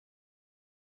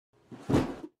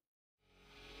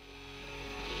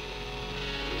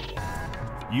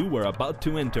You are about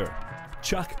to enter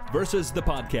Chuck versus the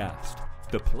podcast,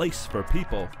 the place for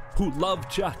people who love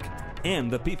Chuck and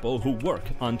the people who work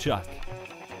on Chuck.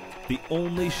 The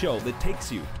only show that takes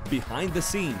you behind the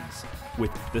scenes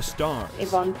with the stars.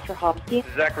 Yvonne Strahovski.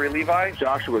 Zachary Levi.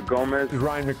 Joshua Gomez.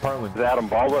 Ryan McParland. Adam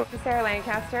Balda. Sarah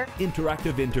Lancaster.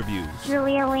 Interactive interviews.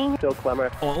 Julia Ling. Phil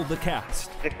Clemmer. All the cast.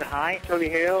 Dixon High. Tony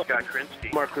Hale. Scott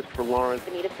Krinsky. Mark Christopher Lawrence.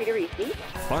 Anita Friederici.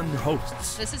 Fun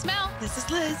hosts. This is Mel. This is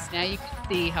Liz. Now you can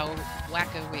see how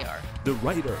wacko we are. The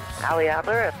writers. Ali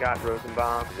Adler. Scott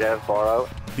Rosenbaum. Zev Barrow.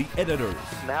 The editors.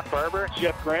 Matt Barber.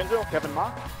 Jeff Granville. Kevin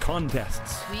Mock.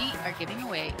 Contests. We are giving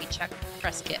away a Chuck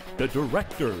press kit. The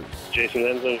directors. Jason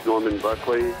Ensign. Norman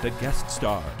Buckley. The guest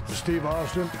stars. Steve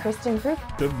Austin. Kristen Group.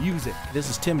 The music. This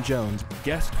is Tim Jones.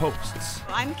 Guest hosts.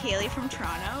 I'm Kaylee from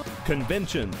Toronto.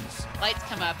 Conventions. Lights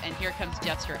come up, and here comes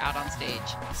Jester out on stage.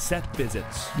 Set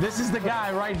visits. This is the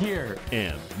guy right here.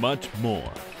 And much more.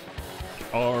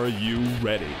 Are you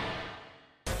ready?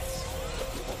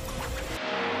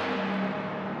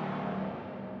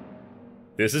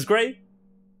 This is great.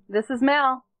 This is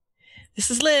Mel. This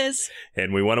is Liz.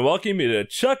 And we want to welcome you to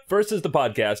Chuck versus the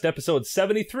Podcast, episode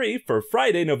 73 for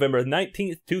Friday, November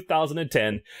 19th,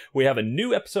 2010. We have a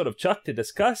new episode of Chuck to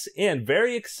discuss, and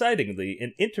very excitingly,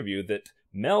 an interview that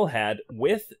Mel had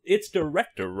with its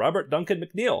director, Robert Duncan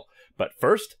McNeill. But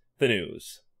first, the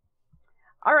news.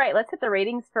 All right, let's hit the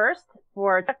ratings first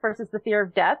for Chuck versus the Fear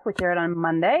of Death, which aired on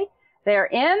Monday. They're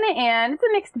in, and it's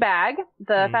a mixed bag.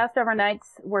 The Fast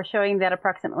Overnights were showing that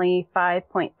approximately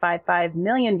 5.55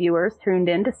 million viewers tuned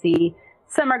in to see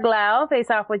Summer Glau face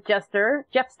off with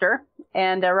Jeffster,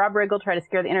 and Rob Riggle try to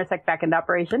scare the Intersect back into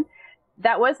operation.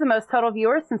 That was the most total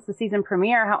viewers since the season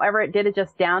premiere. However, it did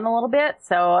adjust down a little bit,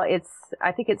 so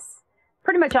I think it's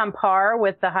pretty much on par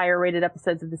with the higher rated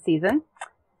episodes of the season.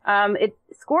 It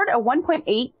scored a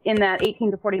 1.8 in that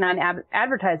 18 to 49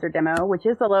 advertiser demo, which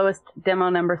is the lowest demo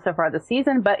number so far this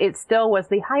season, but it still was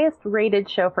the highest rated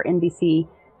show for NBC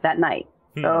that night.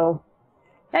 So,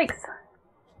 yikes.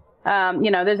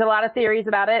 There's a lot of theories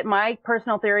about it. My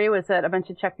personal theory was that a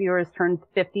bunch of Chuck viewers turned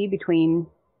 50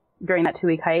 during that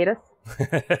 2-week hiatus.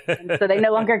 So they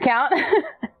no longer count.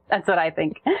 That's what I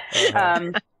think.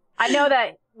 I know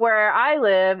that where I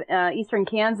live, eastern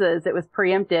Kansas, it was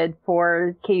preempted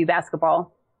for KU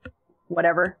basketball,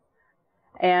 whatever.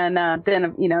 And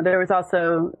then, there was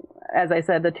also, as I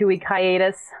said, the 2-week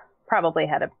hiatus probably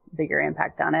had a bigger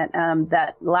impact on it.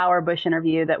 That Lauer Bush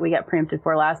interview that we got preempted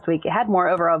for last week, it had more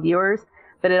overall viewers,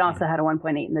 but it also had a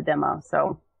 1.8 in the demo.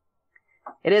 So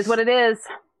it is what it is.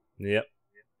 Yep,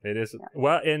 it is. Yeah.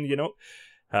 Well, and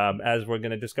as we're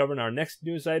going to discover in our next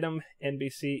news item,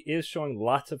 NBC is showing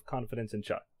lots of confidence in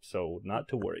Chuck, so not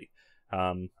to worry.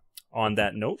 On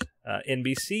that note,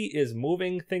 NBC is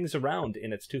moving things around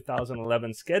in its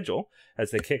 2011 schedule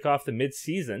as they kick off the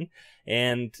mid-season,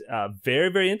 and very,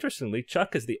 very interestingly,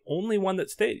 Chuck is the only one that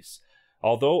stays.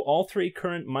 Although all 3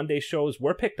 current Monday shows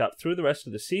were picked up through the rest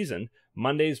of the season,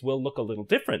 Mondays will look a little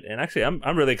different. And actually,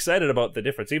 I'm really excited about the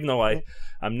difference, even though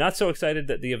I'm not so excited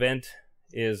that the event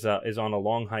is on a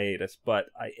long hiatus, but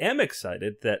I am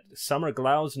excited that Summer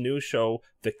Glau's new show,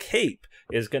 The Cape,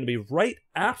 is going to be right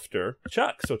after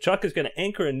Chuck. So Chuck is going to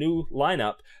anchor a new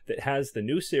lineup that has the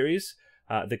new series,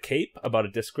 The Cape, about a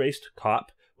disgraced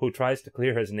cop who tries to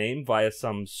clear his name via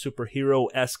some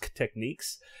superhero-esque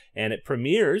techniques, and it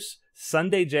premieres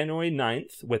Sunday, January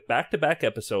 9th with back-to-back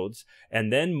episodes,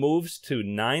 and then moves to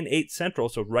 9/8 Central,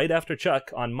 so right after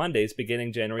Chuck on Mondays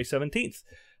beginning January 17th.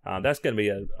 That's going to be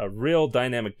a real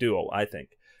dynamic duo, I think.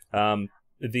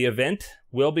 The event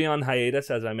will be on hiatus,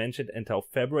 as I mentioned, until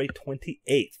February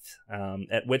 28th,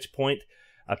 at which point,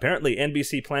 apparently,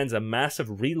 NBC plans a massive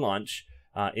relaunch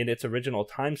in its original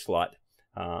time slot.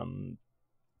 I'm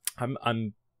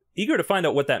eager to find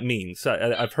out what that means.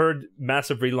 I've heard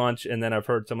massive relaunch, and then I've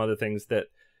heard some other things that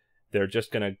they're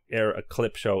just going to air a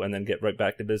clip show and then get right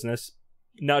back to business.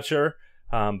 Not sure.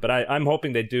 But I'm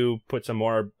hoping they do put some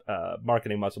more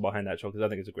marketing muscle behind that show, because I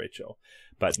think it's a great show.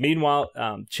 But meanwhile,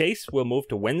 Chase will move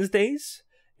to Wednesdays,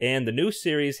 and the new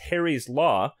series Harry's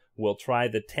Law will try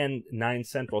the 10/9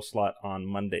 Central slot on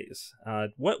Mondays.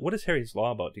 What is Harry's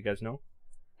Law about? Do you guys know?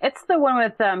 It's the one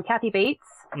with Kathy Bates.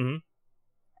 Mm-hmm.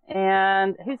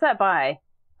 And who's that by?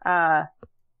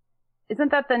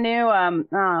 Isn't that the new,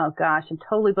 oh gosh, I'm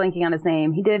totally blanking on his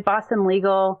name. He did Boston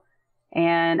Legal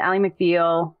and Ally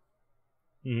McBeal.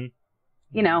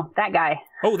 Mm-hmm. That guy.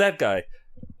 Oh, that guy.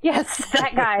 Yes,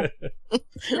 that guy.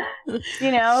 He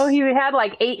had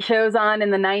like 8 shows on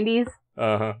in the 90s.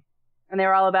 Uh-huh. And they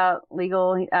were all about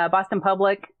legal, Boston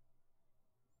Public.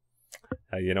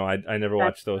 I never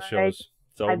watched those right. shows.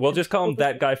 So we'll just call him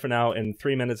that guy for now, and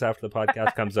 3 minutes after the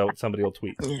podcast comes out, somebody will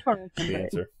tweet the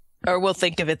answer. Or we'll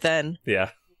think of it then.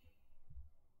 Yeah.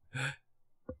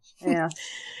 Yeah.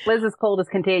 Liz's cold is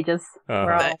contagious.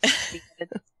 We're all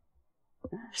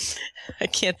I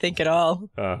can't think at all.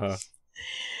 Uh-huh.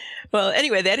 Well,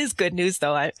 anyway, that is good news,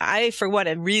 though. I for one,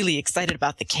 am really excited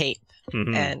about the Cape.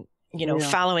 Mm-hmm. And,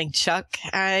 following Chuck,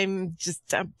 I'm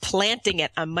planting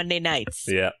it on Monday nights.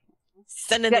 Yeah.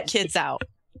 Sending the kids out.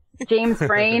 James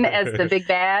Frain as the big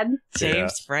bad.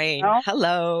 James Frain. Oh.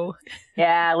 Hello.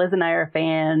 Yeah, Liz and I are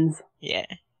fans. Yeah.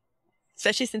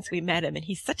 Especially since we met him, and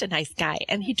he's such a nice guy,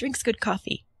 and he drinks good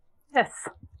coffee. Yes.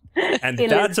 And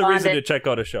that's a reason to check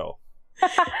out a show.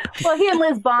 Well, he and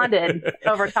Liz bonded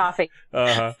over coffee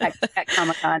Uh-huh. at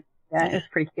Comic-Con. Yeah, it was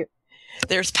pretty cute.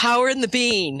 There's power in the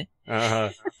bean. Uh-huh.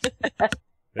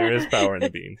 There is power in the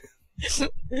bean.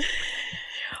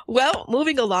 Well,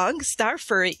 moving along, Star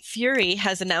Fury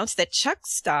has announced that Chuck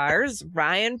stars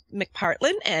Ryan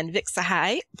McPartlin and Vic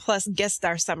Sahai, plus guest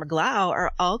star Summer Glau,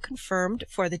 are all confirmed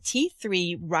for the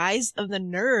T3 Rise of the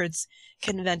Nerds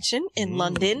convention in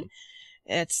London.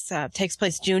 It takes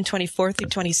place June 24th through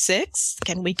 26th.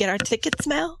 Can we get our tickets,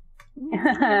 Mel?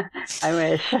 I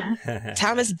wish.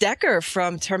 Thomas Dekker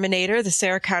from Terminator: The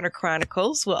Sarah Connor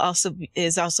Chronicles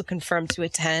is also confirmed to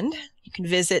attend. You can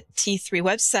visit T3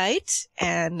 website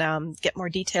and get more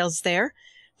details there.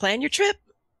 Plan your trip.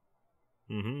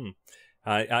 Mm-hmm.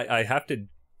 I have to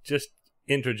just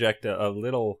interject a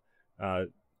little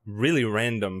really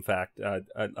random fact.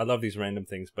 I love these random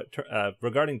things, but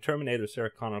regarding Terminator: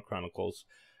 Sarah Connor Chronicles,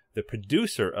 the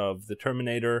producer of the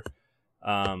Terminator,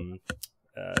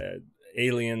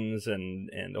 Aliens,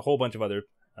 and a whole bunch of other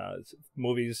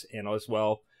movies, and as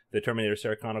well the Terminator: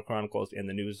 Sarah Connor Chronicles and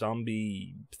the new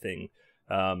zombie thing,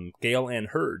 Gail Ann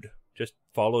Hurd just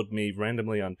followed me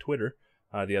randomly on Twitter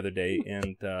the other day,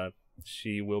 and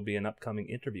she will be an upcoming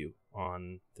interview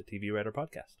on the TV Writer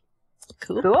podcast.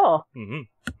 Cool. Mm-hmm.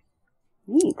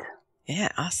 Neat. Yeah,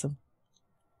 awesome.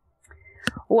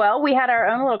 Well, we had our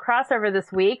own little crossover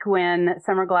this week when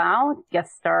Summer Glau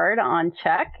guest starred on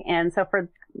Chuck. And so for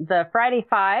the Friday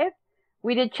 5,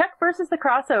 we did Chuck versus the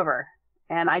crossover.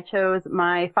 And I chose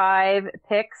my 5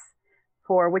 picks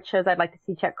for which shows I'd like to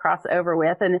see Chuck crossover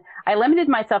with. And I limited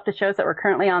myself to shows that were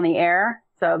currently on the air.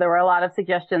 So there were a lot of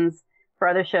suggestions for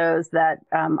other shows that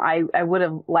I would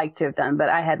have liked to have done, but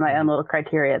I had my own little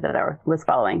criteria that I was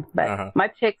following. But my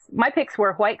picks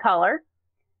were White Collar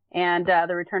and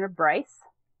The Return of Bryce,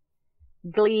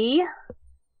 Glee,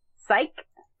 Psych,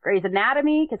 Grey's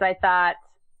Anatomy, because I thought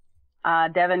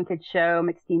Devin could show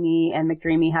McSteamy and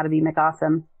McDreamy how to be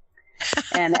McAwesome,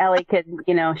 and Ellie could,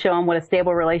 show them what a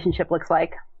stable relationship looks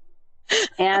like,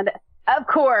 and of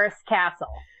course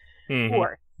Castle,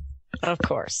 of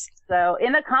course. So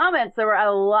in the comments, there were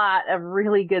a lot of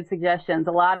really good suggestions.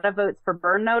 A lot of votes for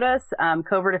Burn Notice,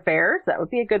 Covert Affairs. That would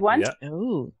be a good one. Yeah.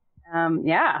 Ooh.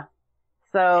 Yeah.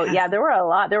 So yeah, there were a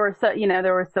lot. There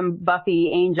were some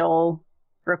Buffy Angel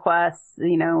requests,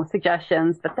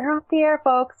 suggestions, but they're off the air,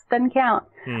 folks. Doesn't count.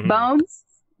 Mm-hmm. Bones.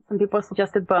 Some people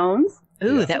suggested Bones.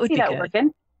 Ooh, that would be good.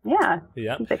 Working. Yeah.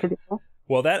 Yeah. I think that could be cool.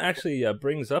 Well, that actually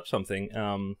brings up something.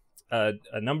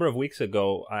 A number of weeks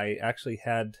ago, I actually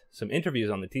had some interviews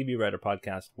on the TV Writer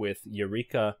podcast with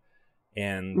Eureka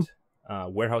and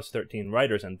Warehouse 13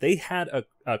 writers, and they had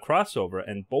a crossover,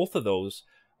 and both of those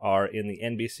are in the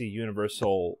NBC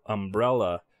Universal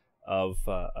umbrella of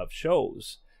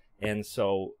shows. And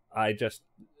so I just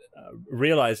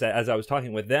realized that as I was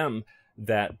talking with them,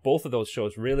 that both of those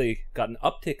shows really got an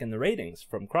uptick in the ratings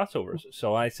from crossovers.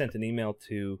 So I sent an email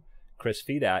to Chris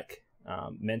Fedak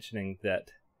mentioning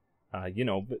that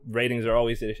ratings are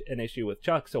always an issue with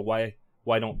Chuck, so why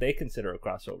don't they consider a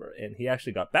crossover? And he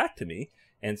actually got back to me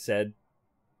and said,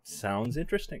 sounds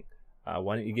interesting.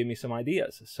 Why don't you give me some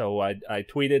ideas? So I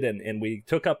tweeted, and we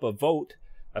took up a vote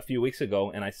a few weeks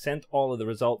ago, and I sent all of the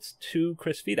results to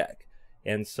Chris Fedak.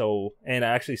 And I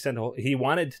actually he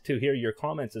wanted to hear your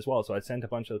comments as well, so I sent a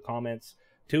bunch of comments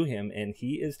to him, and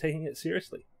he is taking it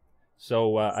seriously.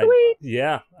 So,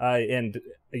 and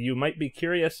you might be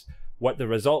curious what the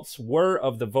results were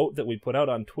of the vote that we put out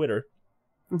on Twitter.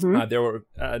 Mm-hmm. There were,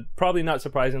 probably not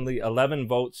surprisingly, 11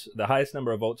 votes, the highest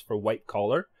number of votes for White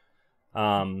Collar.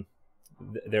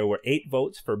 There were 8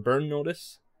 votes for Burn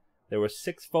Notice. There were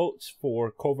 6 votes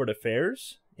for Covert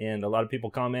Affairs. And a lot of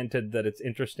people commented that it's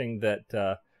interesting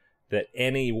that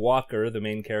Annie Walker, the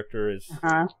main character,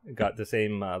 got the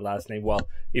same last name. Well,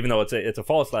 even though it's a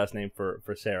false last name for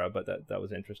Sarah, but that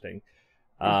was interesting.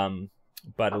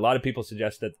 But a lot of people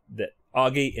suggest that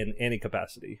Augie in any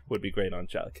capacity would be great on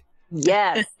Chuck.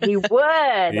 Yes, he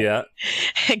would. Yeah.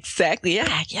 Exactly.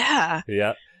 Yeah. Yeah.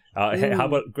 Yeah. Hey, how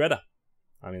about Greta?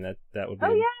 I mean, that would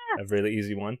be a really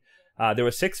easy one. There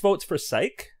were 6 votes for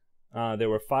Psych. There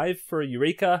were 5 for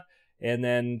Eureka. And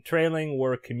then trailing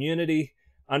were Community,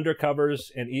 Undercovers,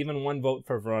 and even 1 vote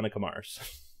for Veronica Mars.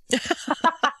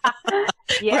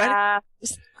 Yeah.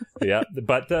 Yeah.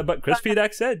 But Chris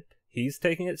Fedak said he's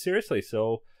taking it seriously.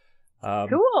 So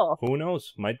Cool. who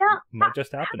knows? Might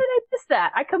just happen. How did I miss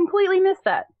that? I completely missed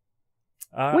that.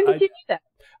 When did you do that?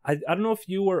 I don't know if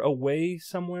you were away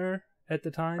somewhere at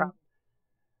the time.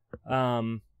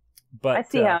 But I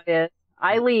see how it is.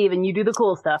 I leave and you do the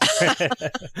cool stuff.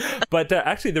 But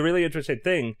actually, the really interesting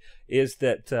thing is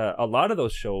that a lot of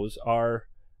those shows are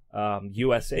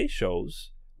USA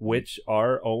shows, which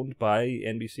are owned by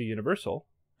NBC Universal,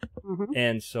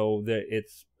 and so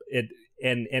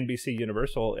and NBC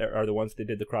Universal are the ones that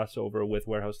did the crossover with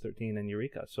Warehouse 13 and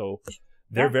Eureka. So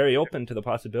they're very open to the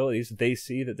possibilities. They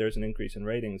see that there's an increase in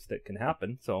ratings that can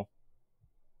happen. So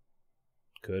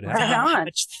could happen. How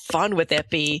much fun would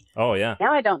that be? Oh, yeah.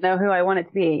 Now I don't know who I want it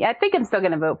to be. I think I'm still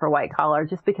going to vote for White Collar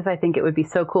just because I think it would be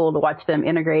so cool to watch them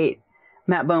integrate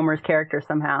Matt Bomer's character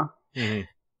somehow. Mm-hmm.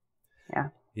 Yeah.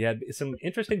 Yeah, some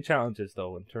interesting challenges,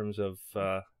 though, in terms of,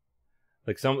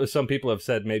 like some people have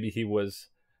said maybe he was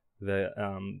the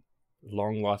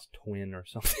long-lost twin or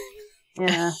something.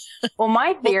 Yeah. Well,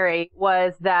 my theory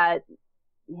was that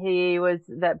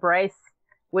Bryce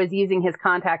was using his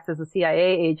contacts as a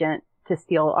CIA agent to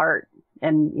steal art,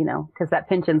 and because that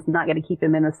pension's not going to keep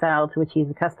him in the style to which he's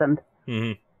accustomed.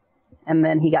 Mm-hmm. And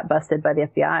then he got busted by the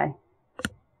FBI,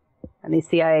 and the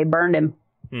CIA burned him.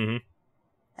 Mm-hmm.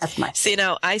 That's my. See,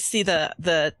 now I see the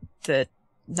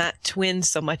not twin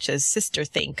so much as sister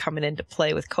thing coming into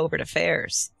play with Covert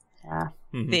Affairs. Yeah.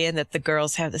 Mm-hmm. Being that the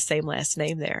girls have the same last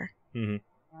name there. Mm-hmm.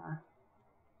 Yeah.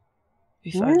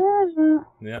 Be fun.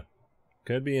 Yeah.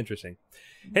 Could be interesting.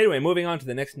 Anyway, moving on to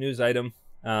the next news item.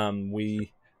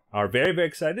 We are very, very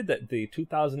excited that the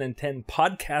 2010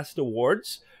 Podcast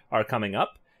Awards are coming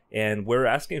up, and we're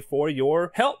asking for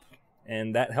your help.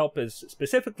 And that help is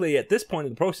specifically at this point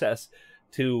in the process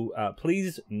to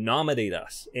please nominate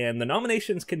us. And the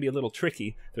nominations can be a little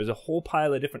tricky. There's a whole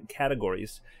pile of different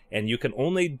categories, and you can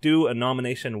only do a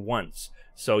nomination once.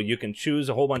 So you can choose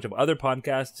a whole bunch of other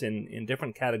podcasts in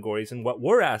different categories. And what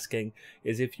we're asking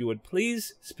is if you would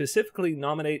please specifically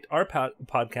nominate our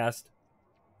podcast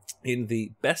in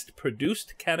the Best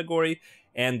Produced category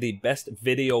and the Best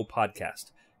Video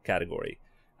Podcast category.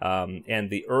 And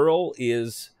the URL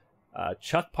is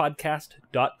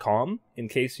chuckpodcast.com, in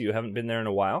case you haven't been there in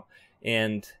a while.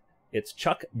 And it's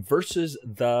Chuck versus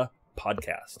the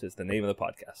Podcast is the name of the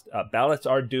podcast. Ballots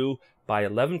are due by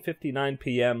 11:59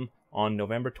 p.m. on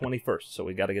November 21st. So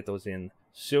we got to get those in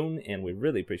soon, and we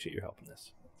really appreciate your help in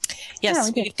this.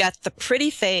 Yes, we've got the pretty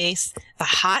face, the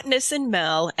hotness in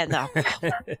Mel, and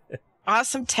the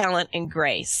awesome talent in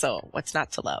Grace. So what's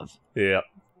not to love? Yeah.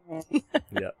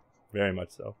 Yeah, very much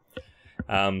so.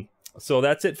 So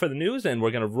that's it for the news, and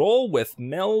we're going to roll with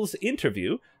Mel's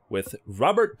interview with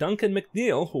Robert Duncan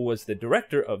McNeill, who was the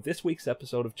director of this week's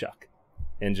episode of Chuck.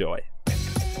 Enjoy.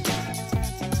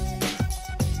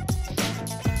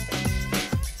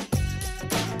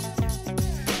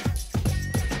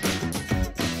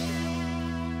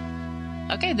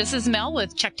 Okay, this is Mel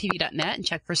with ChuckTV.net and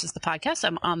Chuck versus the Podcast.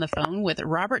 I'm on the phone with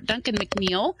Robert Duncan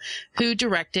McNeill, who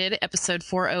directed episode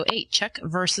 408, Chuck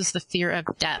versus the Fear of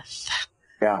Death.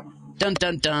 Yeah. Dun,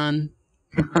 dun, dun.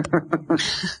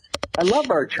 I love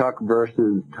our Chuck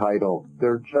versus title.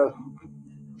 They're just,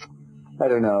 I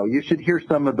don't know. You should hear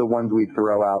some of the ones we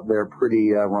throw out. They're pretty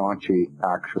raunchy,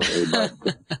 actually. But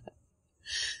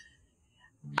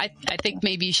I think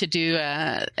maybe you should do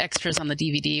extras on the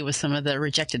DVD with some of the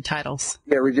rejected titles.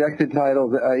 yeah, rejected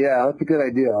titles. Yeah, that's a good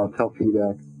idea. I'll tell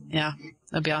Fedak. Yeah,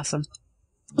 that'd be awesome.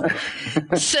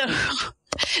 So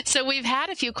we've had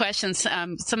a few questions,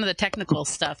 some of the technical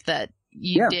stuff that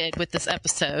you did with this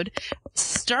episode,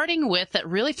 starting with that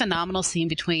really phenomenal scene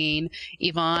between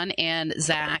Yvonne and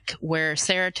Zach, where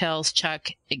Sarah tells Chuck,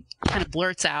 it kind of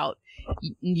blurts out,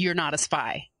 "You're not a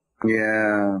spy."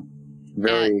 Yeah,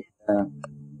 very.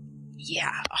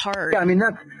 Yeah, hard. Yeah, I mean,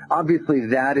 that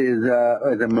is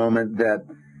a moment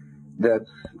that's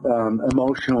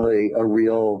emotionally a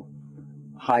real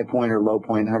high point or low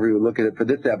point, however you look at it, for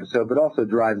this episode, but also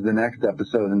drives the next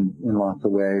episode in lots of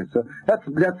ways. So that's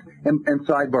and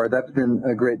sidebar, that's been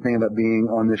a great thing about being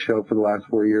on this show for the last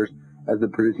 4 years as the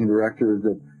producing director, is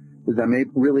I'm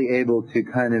really able to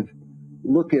kind of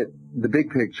look at the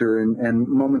big picture and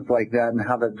moments like that and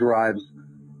how that drives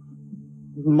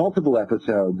multiple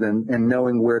episodes and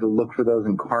knowing where to look for those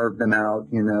and carve them out,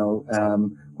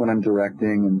 when I'm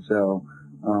directing. And so,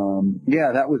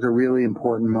 that was a really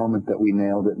important moment that we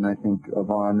nailed it. And I think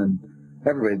Yvonne and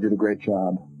everybody did a great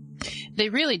job. They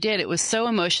really did. It was so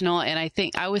emotional. And I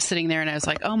think I was sitting there and I was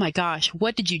like, oh my gosh,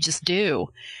 what did you just do?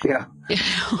 Yeah.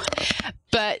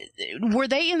 But were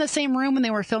they in the same room when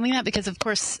they were filming that? Because of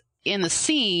course, in the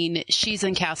scene, she's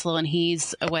in Kassel and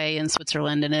he's away in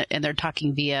Switzerland, and they're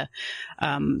talking via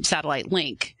satellite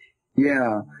link.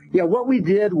 Yeah. What we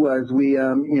did was we,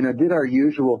 did our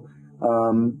usual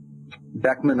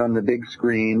Beckman on the big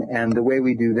screen, and the way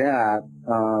we do that,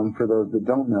 for those that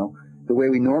don't know, the way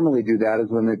we normally do that is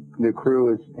when the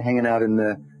crew is hanging out in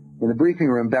the briefing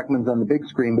room, Beckman's on the big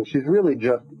screen, but she's really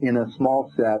just in a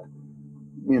small set,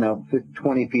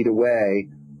 20 feet away.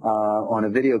 On a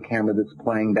video camera that's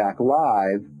playing back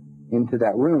live into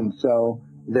that room. So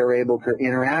they're able to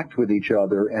interact with each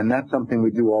other, and that's something we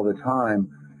do all the time.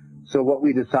 So what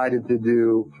we decided to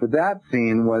do for that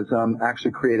scene was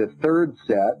actually create a third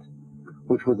set,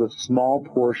 which was a small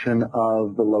portion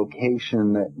of the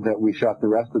location that we shot the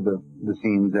rest of the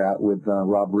scenes at with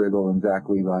Rob Riggle and Zach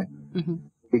Levi. Mm-hmm.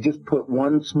 We just put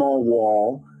one small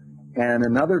wall and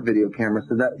another video camera,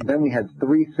 so that then we had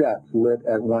 3 sets lit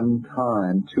at one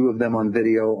time, 2 of them on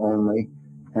video only,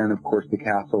 and of course the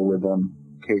castle with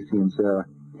Casey and Sarah.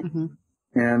 Mm-hmm.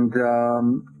 And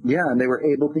and they were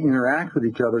able to interact with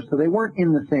each other. So they weren't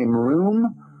in the same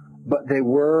room, but they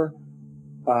were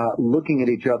looking at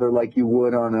each other like you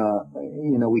would on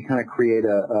we kind of create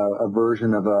a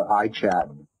version of a iChat.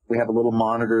 We have a little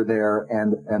monitor there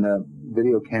and a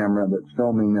video camera that's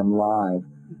filming them live.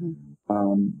 Mm-hmm.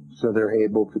 So they're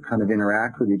able to kind of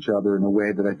interact with each other in a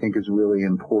way that I think is really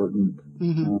important.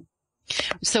 Mm-hmm.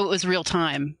 So it was real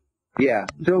time. Yeah,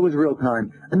 so it was real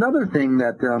time. Another thing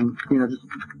that,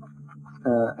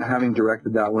 having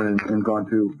directed that one and gone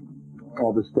through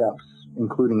all the steps,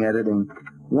 including editing,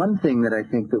 one thing that I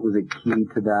think that was a key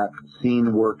to that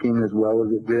scene working as well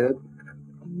as it did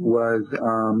was,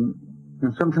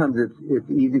 and sometimes it's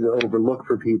easy to overlook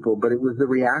for people, but it was the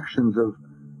reactions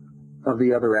of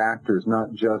the other actors,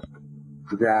 not just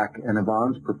Zach and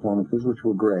Yvonne's performances, which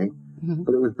were great, mm-hmm.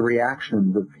 but it was the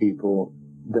reactions of people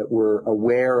that were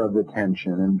aware of the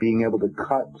tension and being able to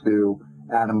cut to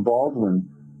Adam Baldwin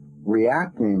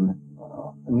reacting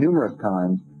numerous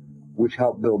times, which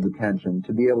helped build the tension.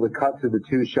 To be able to cut to the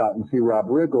 2-shot and see Rob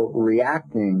Riggle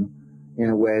reacting in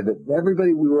a way that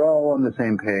we were all on the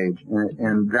same page,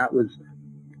 and that was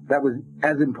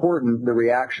as important. The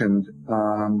reactions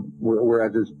were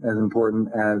as important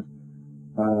as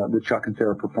the Chuck and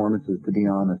Sarah performances. To be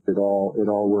honest, it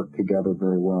all worked together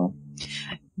very well.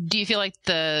 Do you feel like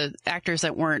the actors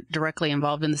that weren't directly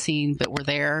involved in the scene but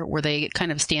were they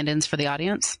kind of stand-ins for the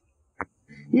audience?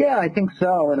 Yeah, I think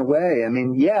so, in a way. I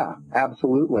mean, yeah,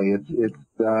 absolutely. It's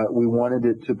we wanted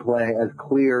it to play as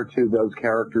clear to those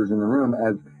characters in the room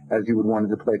as you would want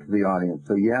it to play to the audience.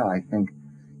 So yeah, I think,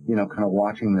 kind of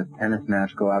watching this tennis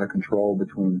match go out of control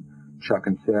between Chuck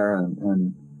and Sarah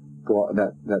and go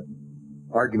that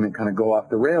argument kind of go off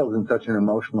the rails in such an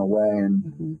emotional way and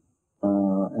mm-hmm.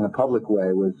 In a public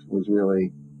way was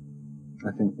really,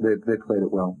 I think they played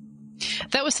it well.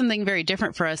 That was something very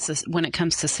different for us when it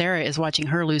comes to Sarah, is watching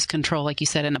her lose control, like you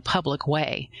said, in a public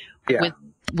way. Yeah.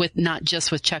 With not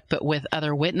just with Chuck, but with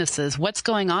other witnesses. What's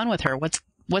going on with her? What's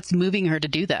moving her to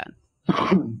do that?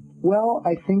 Well,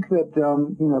 I think that,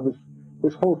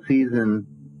 this whole season,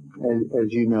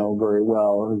 as you know very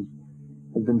well,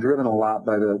 has been driven a lot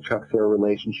by the Chuck-Sarah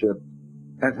relationship,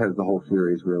 as has the whole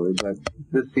series really, but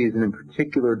this season in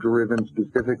particular driven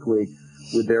specifically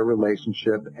with their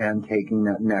relationship and taking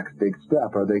that next big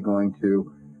step. Are they going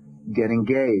to get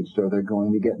engaged? Are they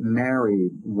going to get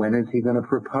married? When is he going to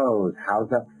propose? How's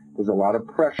that? There's a lot of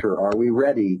pressure. Are we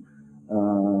ready?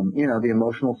 The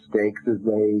emotional stakes as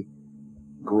they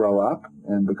grow up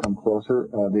and become closer,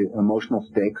 the emotional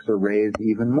stakes are raised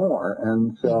even more.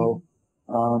 And so,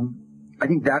 I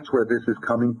think that's where this is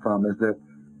coming from, is that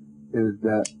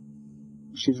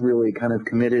she's really kind of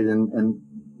committed and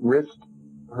risked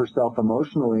herself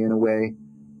emotionally in a way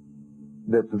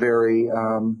that's very,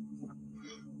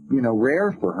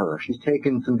 rare for her. She's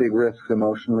taken some big risks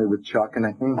emotionally with Chuck, and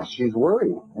I think she's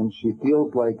worried, and she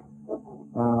feels like,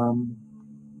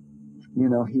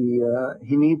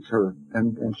 he needs her,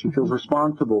 and she feels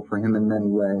responsible for him in many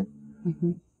ways.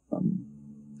 Mm-hmm.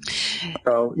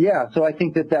 So I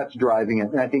think that's driving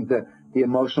it, and I think that the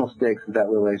emotional stakes of that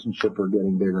relationship are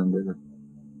getting bigger and bigger.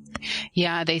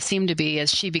 Yeah, they seem to be,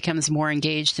 as she becomes more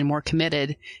engaged and more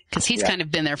committed, because he's kind of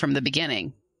been there from the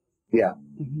beginning. Yeah.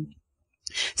 Mm-hmm.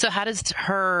 So how does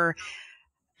her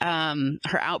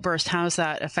her outburst, how's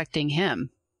that affecting him?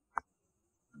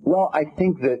 Well, I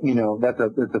think that, that's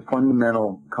a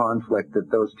fundamental conflict that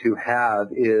those two have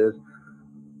is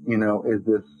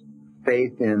this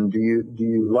faith in, do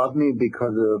you love me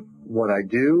because of what I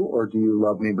do, or do you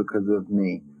love me because of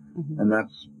me? Mm-hmm. And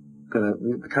that's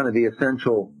kind of the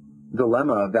essential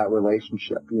dilemma of that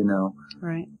relationship,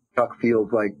 Right. Chuck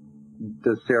feels like,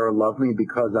 does Sarah love me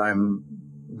because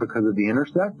of the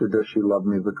intersect, or does she love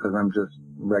me because I'm just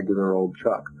regular old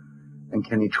Chuck? And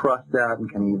can he trust that,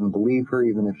 and can he even believe her,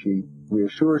 even if she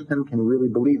reassures him? Can he really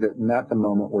believe it? And that's a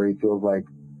moment where he feels like,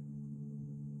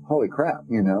 holy crap,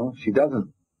 she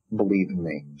doesn't believe in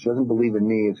me. She doesn't believe in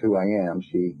me as who I am.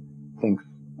 She thinks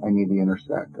I need the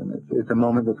intersect. And it's a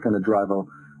moment that's going to drive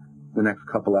the next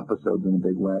couple episodes in a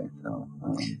big way. So,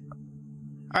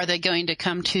 are they going to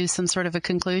come to some sort of a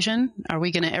conclusion? Are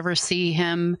we going to ever see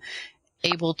him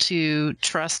able to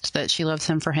trust that she loves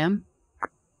him for him?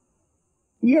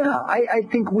 Yeah, I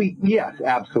think yes,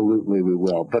 absolutely we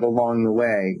will. But along the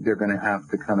way, they're going to have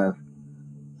to kind of,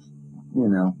 they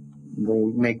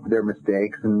make their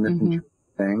mistakes and misinterpret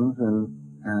things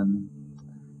and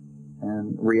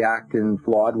react in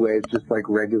flawed ways, just like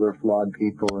regular flawed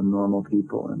people and normal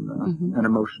people and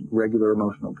regular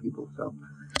emotional people. So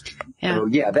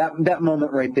that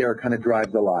moment right there kind of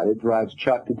drives a lot. It drives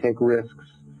Chuck to take risks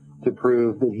to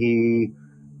prove that he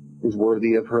is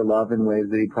worthy of her love in ways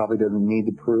that he probably doesn't need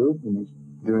to prove, and he's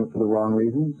doing it for the wrong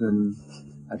reasons. And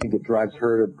I think it drives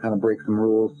her to kind of break some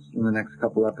rules in the next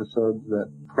couple episodes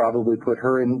that probably put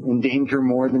her in danger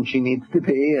more than she needs to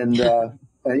be. And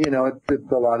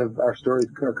it's a lot of our stories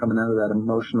are coming out of that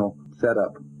emotional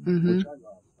setup, which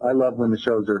I love when the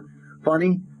shows are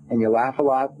funny and you laugh a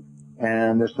lot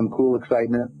and there's some cool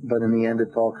excitement, but in the end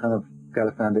it's all kind of got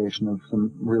a foundation of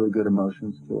some really good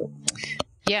emotions to it.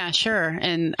 Yeah, sure.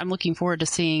 And I'm looking forward to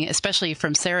seeing, especially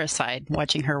from Sarah's side,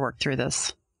 watching her work through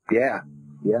this. Yeah.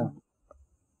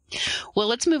 Well,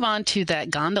 let's move on to that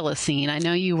gondola scene. I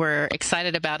know you were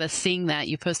excited about us seeing that.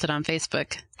 You posted on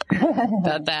Facebook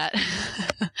about that.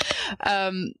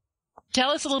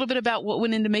 Tell us a little bit about what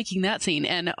went into making that scene.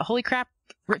 And holy crap,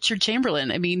 Richard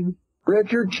Chamberlain.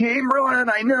 Richard Chamberlain,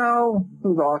 I know. He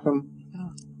was awesome.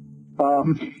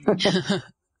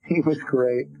 He was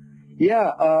great.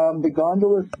 Yeah, the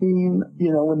gondola scene,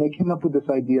 when they came up with this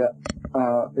idea,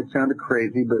 it sounded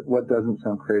crazy, but what doesn't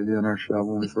sound crazy on our show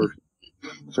when we first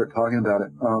start talking about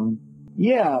it?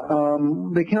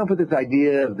 They came up with this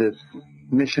idea of this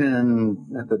mission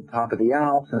at the top of the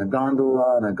Alps and a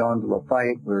gondola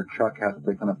fight where Chuck has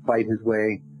to kind of fight his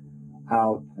way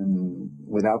out and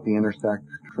without the intersect,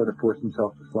 try to force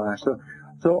himself to slash.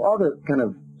 So all the kind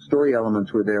of story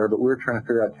elements were there, but we were trying to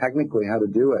figure out technically how to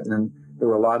do it. And there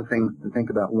were a lot of things to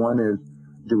think about. One is,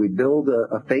 do we build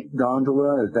a fake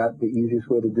gondola? Is that the easiest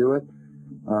way to do it?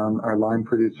 Our line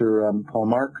producer, Paul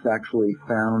Marks, actually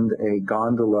found a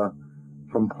gondola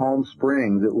from Palm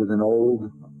Springs. It was an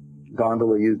old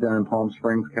gondola used down in Palm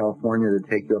Springs, California, to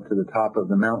take you up to the top of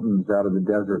the mountains, out of the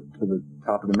desert to the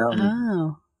top of the mountains.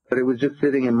 Oh. But it was just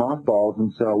sitting in mothballs,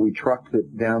 and so we trucked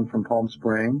it down from Palm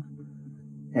Springs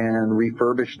and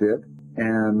refurbished it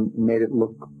and made it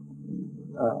look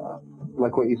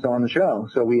like what you saw on the show.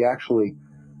 So we actually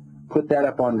put that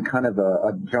up on kind of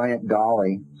a giant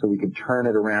dolly so we could turn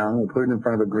it around. We put it in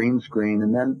front of a green screen,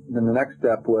 and then the next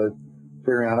step was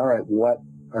figuring out, all right, what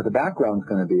are the backgrounds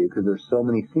going to be? Because there's so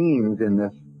many scenes in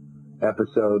this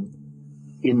episode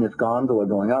in this gondola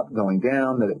going up, going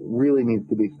down, that it really needs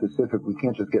to be specific. We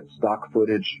can't just get stock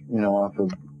footage, off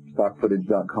of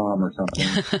stockfootage.com or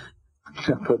something.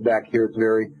 Put back here,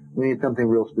 we need something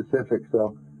real specific.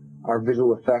 So our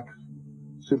visual effects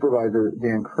supervisor,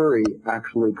 Dan Curry,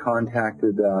 actually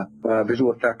contacted a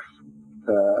visual effects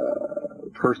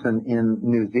person in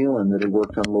New Zealand that had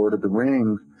worked on Lord of the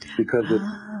Rings, because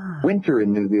it's winter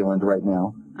in New Zealand right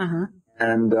now.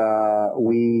 And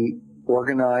we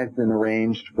organized and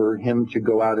arranged for him to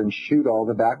go out and shoot all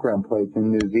the background plates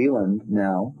in New Zealand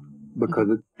now, because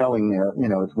it's snowing there,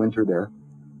 it's winter there,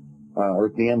 or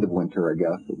it's the end of winter, I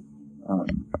guess.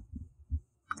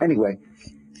 Anyway,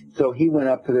 so he went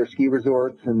up to their ski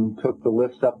resorts and took the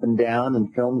lifts up and down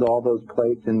and filmed all those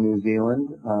plates in New Zealand,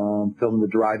 filmed the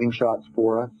driving shots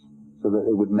for us so that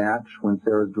it would match when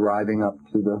Sarah's driving up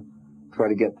to try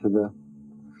to get to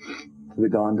the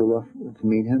gondola to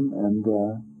meet him. And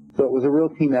so it was a real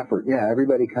team effort. Yeah,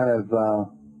 everybody kind of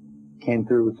came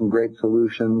through with some great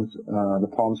solutions.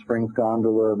 The Palm Springs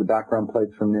gondola, the background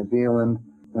plates from New Zealand,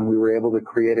 and we were able to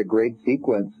create a great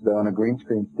sequence on a green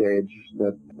screen stage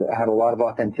that had a lot of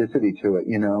authenticity to it.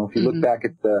 If you look back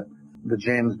at the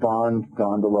James Bond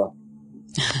gondola,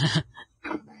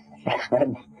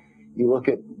 you look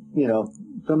at,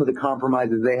 some of the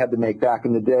compromises they had to make back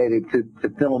in the day to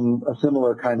film a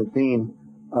similar kind of scene.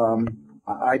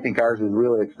 I think ours is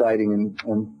really exciting,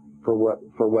 and for what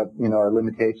our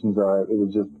limitations are, it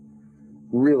was just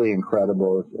really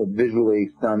incredible. It's visually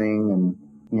stunning, and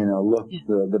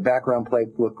the background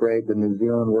plates look great, the New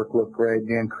Zealand work looked great,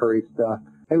 Dan Curry stuff.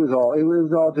 It was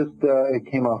all just it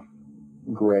came off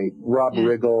great. Rob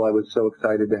Riggle, I was so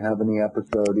excited to have in the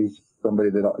episode. He's somebody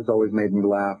that has always made me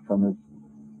laugh, from his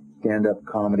stand-up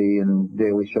comedy and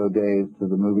Daily Show days to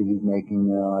the movies he's making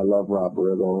now. I love Rob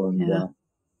Riggle, and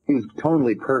he was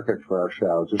totally perfect for our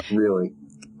show, just really.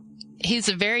 He's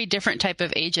a very different type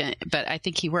of agent, but I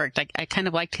think he worked. I kind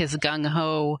of liked his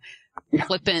gung-ho,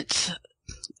 flippant,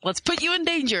 let's put you in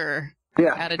danger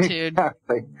attitude.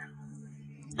 Exactly.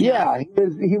 Yeah,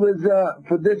 he was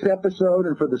for this episode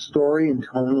and for the story and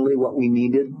tonally what we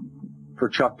needed for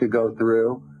Chuck to go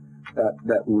through.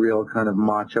 That real kind of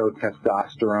macho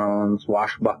testosterone,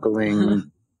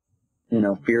 swashbuckling,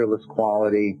 fearless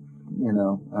quality,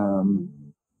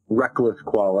 reckless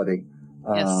quality.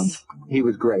 Yes. He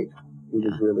was great. He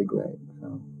was really great.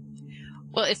 So.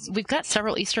 Well, we've got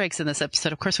several Easter eggs in this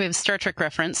episode. Of course, we have a Star Trek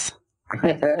reference.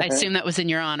 I assume that was in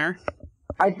your honor.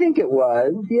 I think it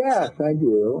was. Yes, I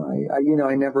do.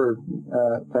 I never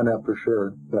found out for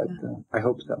sure, but I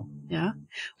hope so. Yeah.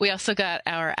 We also got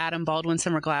our Adam Baldwin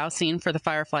Summer Glau scene for the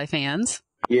Firefly fans.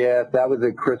 Yes, that was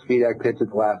a Chris Fedak pitch at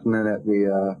the last minute.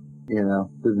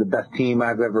 This is the best team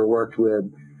I've ever worked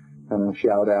with. Kind of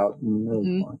shout out. And it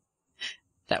was fun.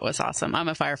 That was awesome. I'm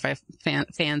a Firefly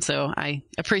fan, so I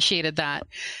appreciated that.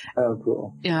 Oh,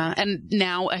 cool. Yeah, and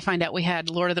now I find out we had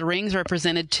Lord of the Rings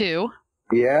represented too.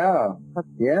 Yeah.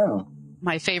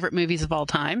 My favorite movies of all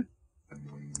time.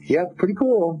 Yeah, it's pretty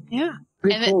cool. Yeah.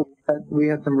 Pretty cool. We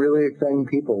had some really exciting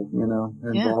people,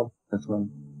 involved in this one.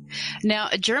 Now,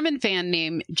 a German fan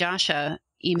named Joshua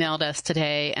emailed us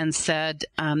today and said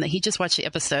that he just watched the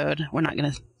episode. We're not going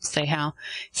to say how.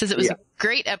 He says it was a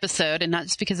great episode, and not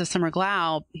just because of Summer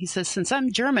Glau. He says, since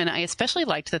I'm German, I especially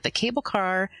liked that the cable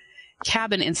car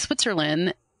cabin in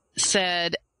Switzerland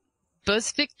said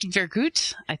Bosvik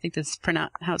Vergut, I think this is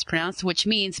how it's pronounced, which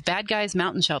means bad guys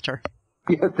mountain shelter.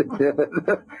 Yes, it did.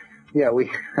 we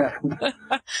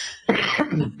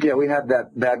had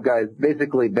that bad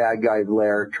guy's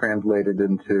lair translated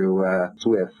into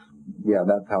Swiss. Yeah,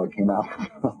 that's how it came out.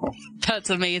 That's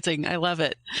amazing. I love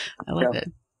it.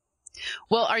 It.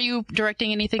 Well, are you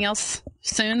directing anything else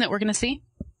soon that we're going to see?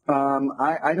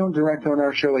 I don't direct on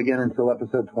our show again until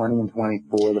episode 20 and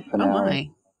 24, the finale. Oh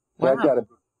my. So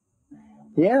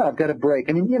Wow. I've got a break.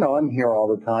 I mean, I'm here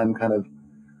all the time kind of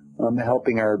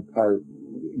helping our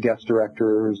guest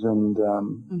directors and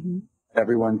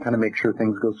everyone kind of make sure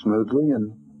things go smoothly.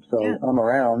 And so I'm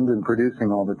around and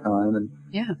producing all the time.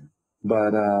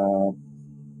 But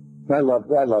I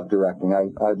love directing.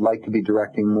 I'd like to be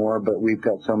directing more, but we've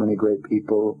got so many great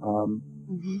people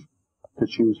to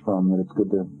choose from that it's good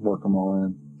to work them all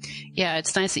in. Yeah,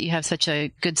 it's nice that you have such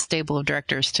a good stable of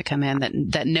directors to come in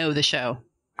that know the show.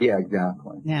 Yeah,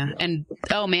 exactly. Yeah, and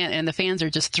oh man, and the fans are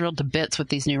just thrilled to bits with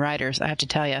these new writers, I have to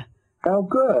tell you. Oh,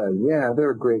 good. Yeah,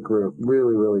 they're a great group.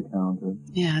 Really, really talented.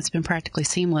 Yeah, it's been practically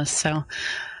seamless. So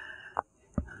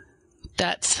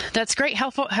that's great.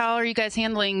 How are you guys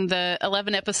handling the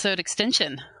 11 episode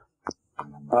extension?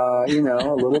 A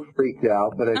little freaked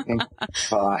out, but I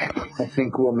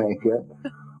think we'll make it.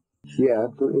 Yeah,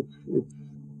 it's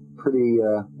pretty.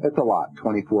 It's a lot.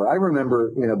 24. I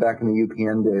remember, back in the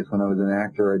UPN days when I was an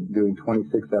actor, doing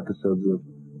 26 episodes of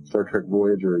Star Trek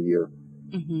Voyager a year.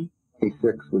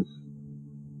 26 was.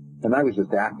 And I was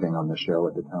just acting on the show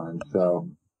at the time,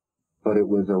 but it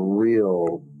was a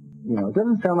real, it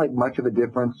doesn't sound like much of a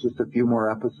difference, just a few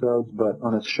more episodes, but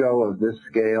on a show of this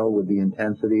scale with the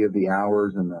intensity of the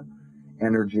hours and the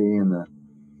energy and the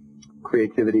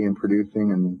creativity in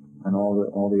producing and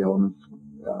all the elements,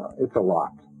 it's a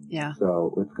lot. Yeah.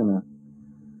 So it's gonna,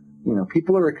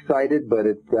 people are excited, but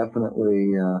it's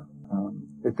definitely on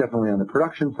the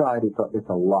production side, it's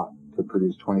a lot to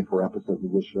produce 24 episodes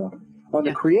of this show. On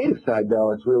the creative side,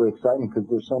 though, it's really exciting because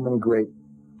there's so many great,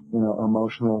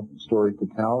 emotional stories to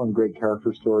tell and great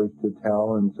character stories to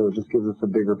tell, and so it just gives us a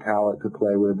bigger palette to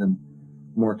play with and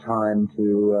more time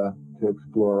to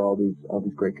explore all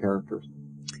these great characters.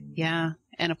 Yeah,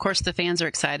 and of course the fans are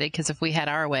excited because if we had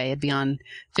our way, it'd be on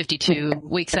 52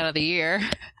 weeks out of the year.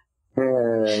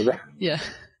 Yeah,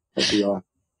 that'd be awesome.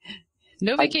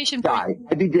 No vacation.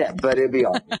 I'd be dead, but it'd be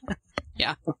awesome.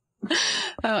 Yeah.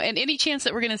 Oh, and any chance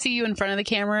that we're going to see you in front of the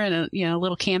camera in a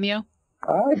little cameo?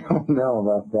 I don't know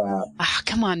about that. Ah,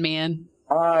 come on, man.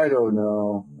 I don't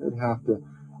know. It'd have to.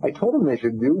 I told them they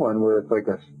should do one where it's like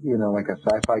a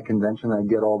sci-fi convention. I'll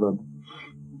get all the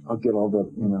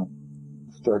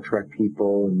Star Trek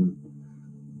people and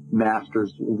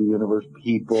Masters of the Universe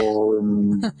people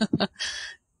and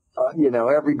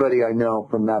everybody I know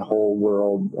from that whole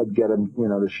world. I'd get them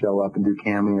to show up and do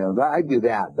cameos. I'd do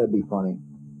that. That'd be funny.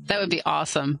 That would be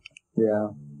awesome. Yeah.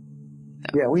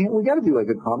 Yeah, we got to do like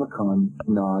a Comic-Con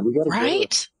nod. We got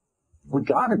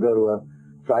to go to a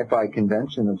sci-fi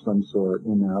convention of some sort.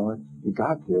 You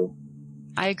got to.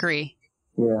 I agree.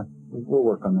 Yeah, we'll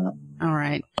work on that. All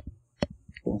right.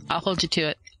 Cool. I'll hold you to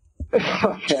it.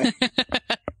 Okay.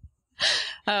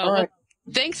 All right. Well,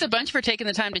 thanks a bunch for taking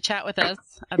the time to chat with us.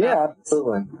 Yeah,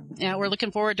 absolutely. Yeah, we're looking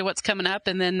forward to what's coming up,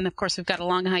 and then of course we've got a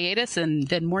long hiatus, and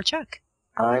then more Chuck.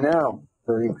 I know.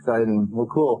 Very exciting. Well,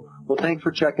 cool. Well, thanks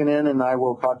for checking in, and I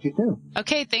will talk to you soon.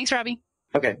 Okay. Thanks, Robbie.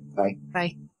 Okay. Bye.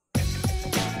 Bye.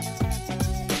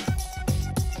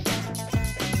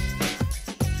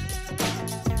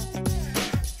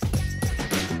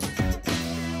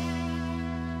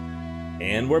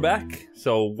 And we're back.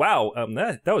 So, wow,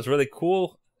 that was really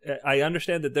cool. I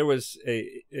understand that there was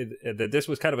that this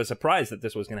was kind of a surprise that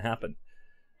this was going to happen.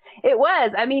 It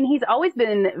was. I mean, he's always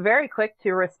been very quick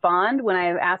to respond when I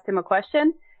asked him a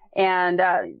question. And,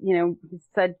 he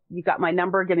said, you got my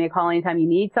number, give me a call anytime you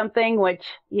need something, which,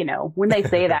 when they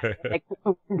say that, like,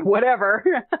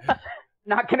 whatever,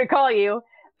 not going to call you.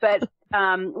 But,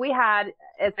 we had,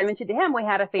 as I mentioned to him, we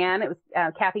had a fan. It was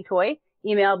Kathy Toy,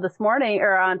 emailed this morning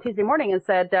or on Tuesday morning and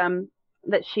said,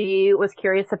 that she was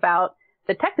curious about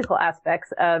the technical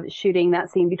aspects of shooting that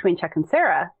scene between Chuck and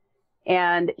Sarah.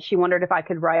 And she wondered if I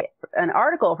could write an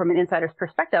article from an insider's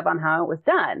perspective on how it was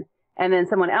done. And then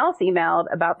someone else emailed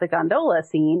about the gondola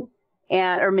scene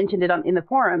or mentioned it in the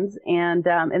forums. And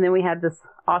then we had this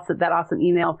awesome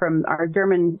email from our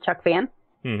German Chuck fan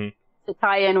to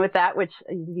tie in with that, which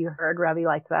you heard Robbie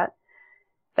liked that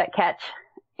catch.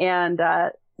 And,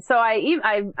 so I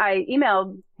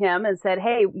emailed him and said,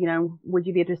 hey, would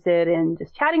you be interested in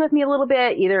just chatting with me a little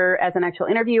bit, either as an actual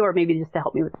interview or maybe just to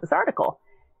help me with this article?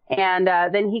 And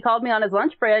then he called me on his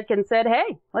lunch break and said,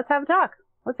 hey, let's have a talk.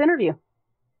 Let's interview.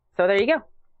 So there you go.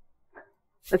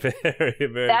 Very,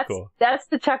 very cool. That's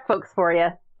the Chuck folks for you.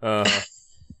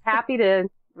 Happy to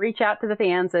reach out to the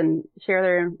fans and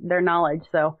share their knowledge.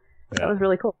 So that was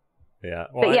really cool. Yeah.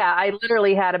 Well, but yeah, I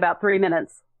literally had about 3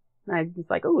 minutes. I was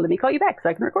like, oh, let me call you back so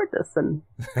I can record this. And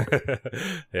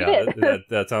yeah,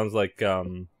 that sounds like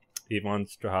Yvonne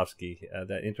Strahovski.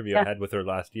 That interview I had with her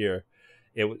last year,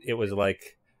 it was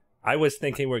like, I was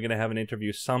thinking we're going to have an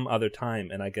interview some other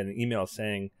time, and I get an email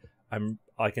saying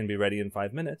I can be ready in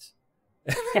 5 minutes.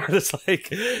 It's like,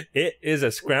 it is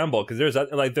a scramble because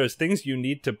there's things you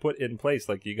need to put in place,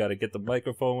 like you got to get the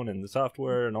microphone and the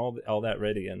software and all that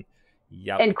ready, and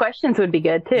and questions would be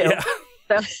good too. Yeah.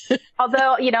 So,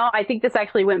 although, I think this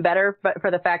actually went better, but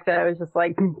for the fact that I was just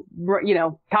like,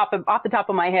 off the top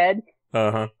of my head,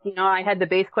 I had the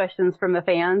base questions from the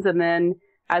fans, and then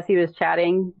as he was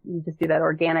chatting, you just do that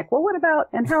organic, well, what about,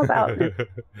 and how about?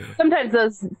 Sometimes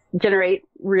those generate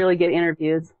really good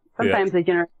interviews. Sometimes they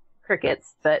generate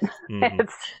crickets, but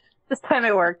this time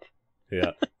it worked.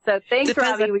 Yeah. So thanks,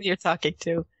 Robbie. Who you're talking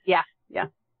to. Yeah.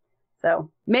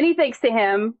 So many thanks to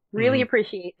him. Really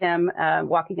appreciate him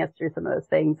walking us through some of those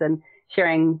things and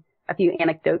sharing a few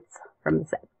anecdotes from the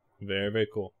set. Very, very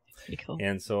cool. Pretty cool.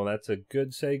 And so that's a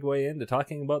good segue into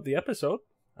talking about the episode,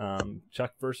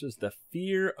 Chuck versus the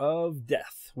Fear of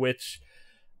Death, which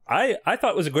I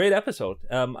thought was a great episode.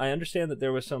 I understand that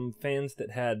there were some fans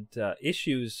that had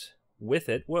issues with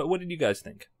it. What did you guys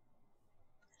think?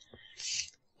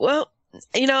 Well,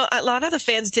 a lot of the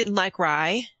fans didn't like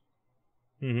Rye.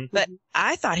 But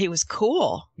I thought he was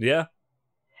cool. Yeah.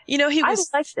 He was.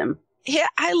 I liked him. Yeah,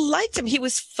 I liked him. He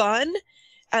was fun.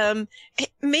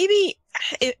 Maybe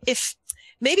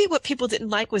what people didn't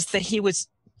like was that he was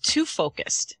too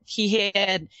focused.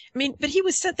 But he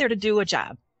was sent there to do a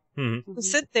job. He was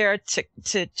sent there to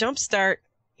jumpstart,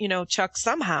 Chuck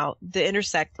somehow, the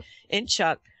intersect in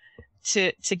Chuck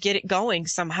to get it going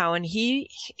somehow. And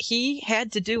he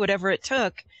had to do whatever it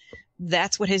took.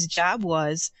 That's what his job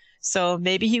was. So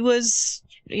maybe he was,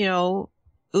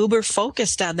 uber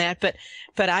focused on that, but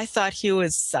I thought he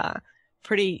was,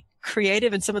 pretty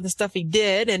creative in some of the stuff he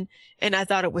did. And I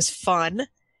thought it was fun.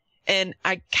 And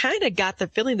I kind of got the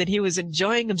feeling that he was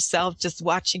enjoying himself just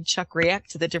watching Chuck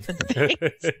react to the different things.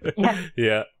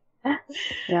 Yeah.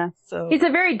 Yeah. So he's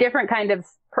a very different kind of,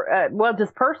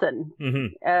 just person,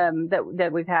 that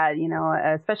we've had,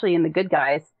 especially in the Good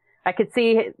Guys. I could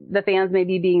see the fans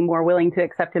maybe being more willing to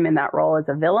accept him in that role as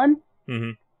a villain.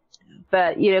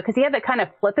 But, because he had that kind of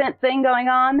flippant thing going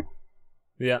on.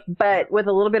 but with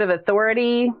a little bit of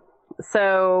authority.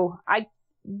 So I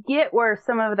get where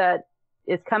some of that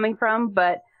is coming from,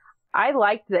 but I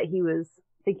liked that he was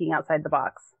thinking outside the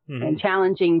box and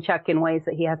challenging Chuck in ways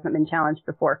that he hasn't been challenged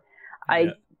before.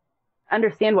 I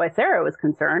understand why Sarah was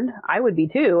concerned. I would be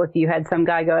too if you had some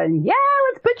guy going, yeah,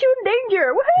 let's put you in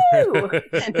danger. Woohoo!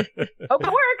 And hope it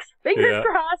works. Fingers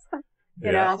crossed.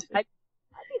 You know, I'd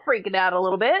be freaking out a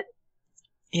little bit.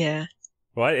 Yeah.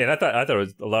 Well, I thought it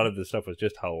was, a lot of the stuff was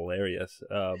just hilarious.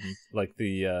 Like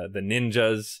the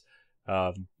ninjas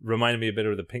reminded me a bit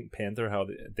of the Pink Panther, how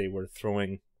they were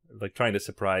throwing, like trying to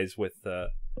surprise with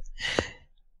the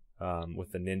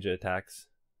ninja attacks.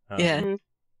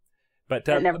 But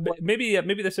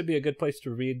maybe this would be a good place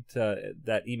to read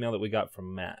that email that we got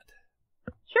from Matt.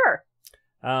 Sure.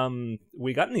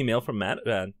 We got an email from Matt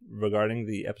regarding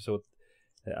the episode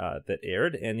that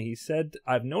aired, and he said,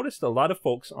 I've noticed a lot of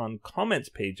folks on comments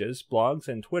pages, blogs,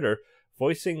 and Twitter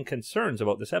voicing concerns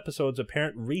about this episode's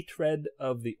apparent retread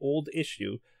of the old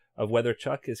issue of whether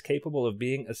Chuck is capable of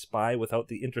being a spy without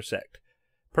the intersect.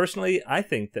 Personally, I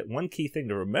think that one key thing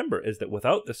to remember is that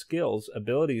without the skills,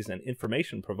 abilities, and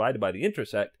information provided by the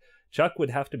intersect, Chuck would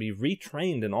have to be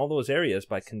retrained in all those areas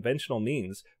by conventional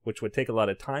means, which would take a lot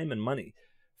of time and money.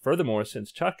 Furthermore,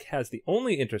 since Chuck has the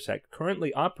only intersect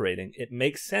currently operating, it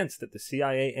makes sense that the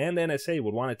CIA and NSA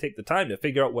would want to take the time to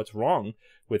figure out what's wrong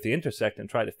with the intersect and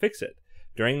try to fix it.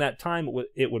 During that time,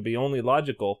 it would be only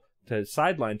logical to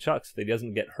sideline Chuck so that he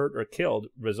doesn't get hurt or killed,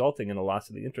 resulting in a loss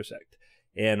of the intersect.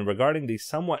 And regarding the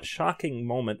somewhat shocking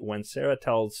moment when Sarah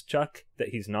tells Chuck that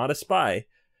he's not a spy,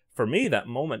 for me, that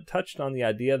moment touched on the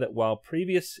idea that while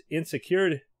previous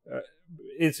insecurities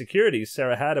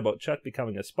Sarah had about Chuck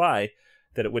becoming a spy,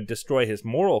 that it would destroy his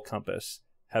moral compass,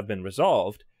 have been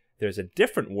resolved, there's a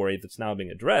different worry that's now being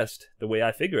addressed. The way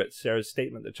I figure it, Sarah's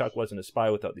statement that Chuck wasn't a spy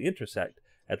without the intersect,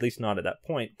 at least not at that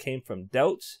point, came from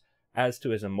doubts as to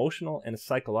his emotional and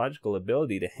psychological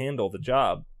ability to handle the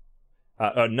job.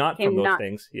 Not from those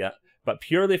things, but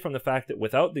purely from the fact that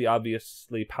without the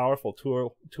obviously powerful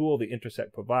tool the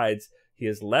intersect provides, he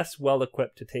is less well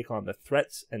equipped to take on the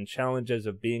threats and challenges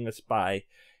of being a spy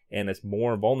and is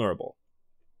more vulnerable.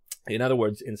 In other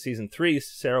words, in season 3,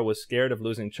 Sarah was scared of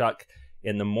losing Chuck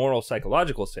in the moral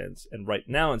psychological sense, and right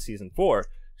now in season 4,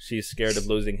 she's scared of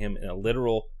losing him in a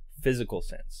literal physical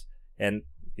sense. And,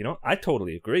 you know, I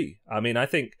totally agree. I mean, I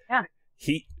think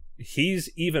he's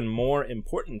even more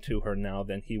important to her now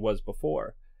than he was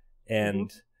before.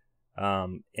 And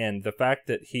and the fact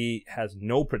that he has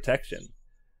no protection,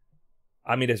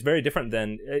 I mean, it's very different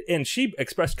than, and she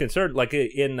expressed concern, like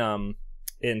in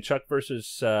Chuck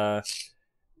versus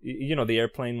you know, the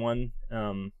airplane one,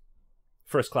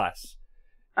 First Class.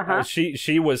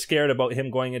 She was scared about him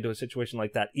going into a situation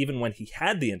like that even when he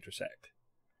had the intersect.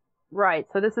 Right.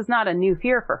 So this is not a new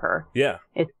fear for her. Yeah.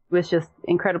 It was just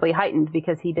incredibly heightened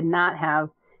because he did not have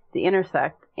the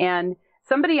intersect. And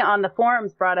somebody on the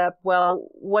forums brought up, well,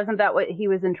 wasn't that what he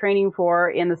was in training for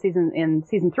in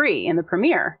season 3 in the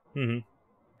premiere?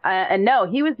 And no,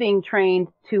 he was being trained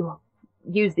to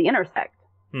use the intersect.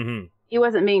 He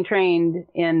wasn't being trained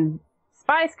in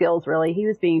spy skills, really. He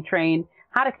was being trained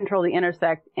how to control the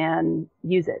intersect and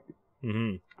use it,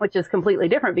 which is completely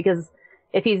different because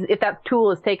if that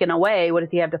tool is taken away, what does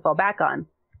he have to fall back on?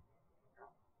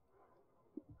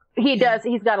 He does.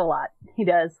 He's got a lot. He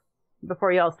does.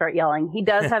 Before you all start yelling, he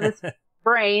does have his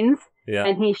brains,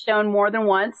 and he's shown more than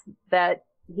once that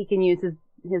he can use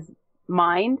his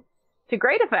mind to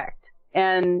great effect,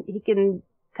 and he can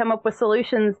come up with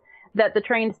solutions that the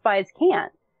trained spies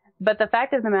can't. But the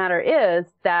fact of the matter is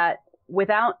that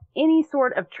without any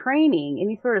sort of training,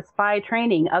 any sort of spy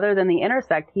training other than the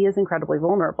intersect, he is incredibly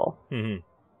vulnerable.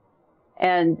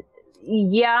 And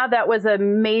yeah, that was a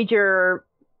major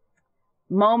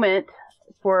moment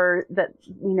for that,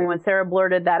 you know, when Sarah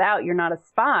blurted that out, you're not a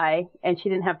spy, and she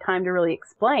didn't have time to really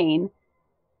explain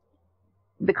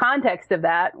the context of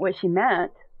that, what she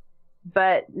meant.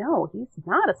 But no, he's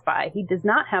not a spy. He does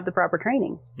not have the proper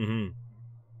training.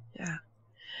 Yeah.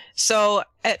 So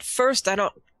at first,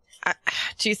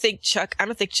 do you think Chuck, I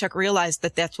don't think Chuck realized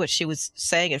that that's what she was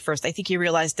saying at first. I think he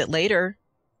realized it later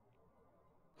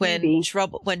when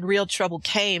real trouble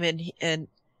came, and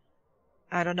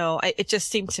I don't know. It just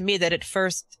seemed to me that at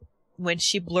first when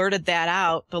she blurted that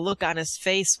out, the look on his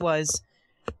face was,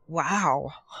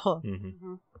 wow,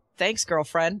 thanks,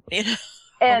 girlfriend. You know?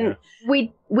 And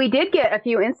we did get a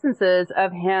few instances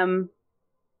of him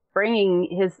bringing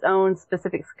his own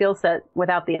specific skill set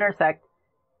without the intersect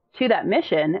to that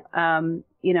mission.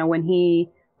 You know, when he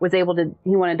was able to,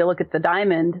 he wanted to look at the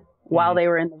diamond while they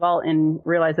were in the vault and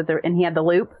realized that and he had the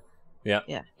loop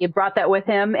Yeah. He brought that with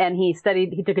him, and he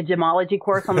took a gemology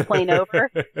course on the plane over.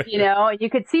 You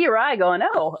could see your eye going,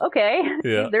 oh, okay,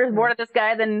 there's more to this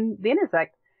guy than the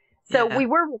intersect. So we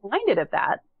were reminded of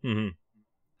that,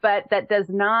 but that does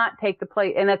not take the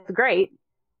place, and that's great,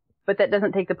 but that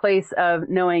doesn't take the place of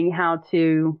knowing how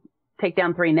to take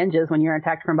down 3 ninjas when you're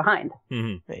attacked from behind.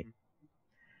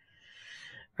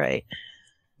 Right.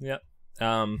 Yeah.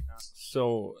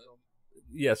 So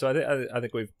I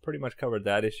think we've pretty much covered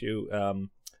that issue.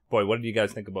 Boy, what did you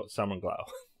guys think about Summer Glau?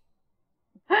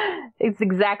 It's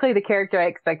exactly the character I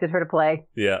expected her to play.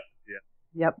 Yeah.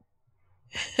 Yep.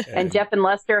 And Jeff and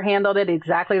Lester handled it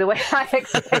exactly the way I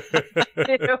expected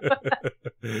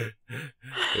to.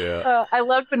 Yeah. I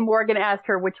loved when Morgan asked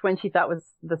her which one she thought was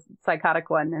the psychotic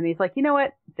one, and he's like, you know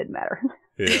what? It didn't matter.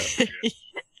 Yeah.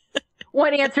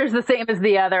 One answer is the same as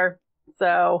the other.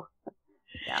 So,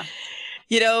 yeah.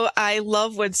 I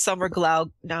love when Summer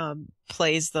Glau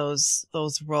plays those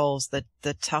roles, the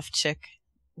tough chick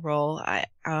role. I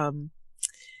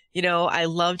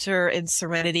loved her in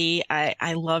Serenity.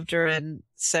 I loved her in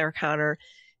Sarah Connor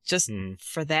just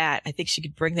for that. I think she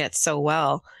could bring that so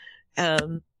well.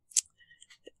 I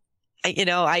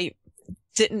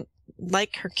didn't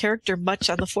like her character much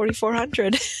on the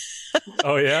 4400.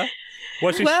 Oh, yeah?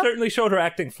 Well, she certainly showed her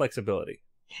acting flexibility.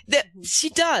 She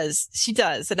does.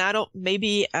 And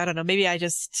maybe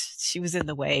she was in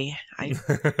the way.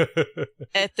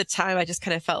 At the time, I just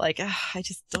kind of felt like, I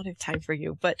just don't have time for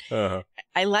you. But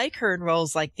I like her in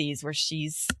roles like these where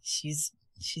she's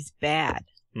bad.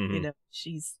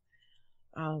 She's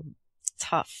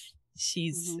tough.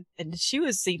 And she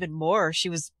was even more, she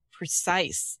was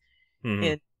precise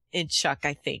in Chuck,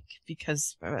 I think,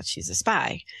 because she's a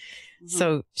spy.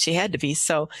 So she had to be.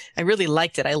 So I really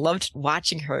liked it. I loved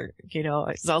watching her. I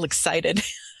was all excited.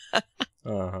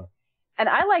 And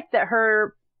I liked that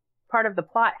her part of the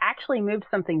plot actually moved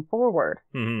something forward.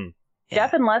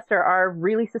 Jeff and Lester are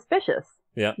really suspicious.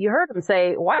 Yeah. You heard them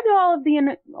say, why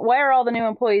are all the new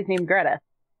employees named Greta?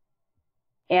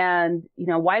 And,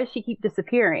 why does she keep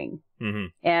disappearing?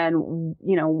 And,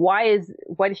 why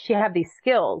does she have these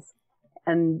skills?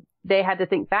 And they had to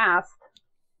think fast.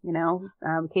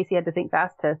 Casey had to think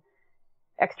fast to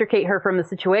extricate her from the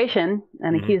situation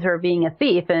and accuse her of being a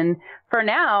thief. And for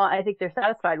now, I think they're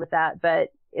satisfied with that. But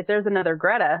if there's another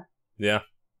Greta,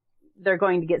 they're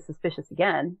going to get suspicious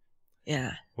again.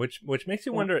 Yeah. Which makes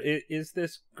you wonder, is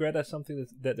this Greta something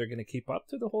that they're going to keep up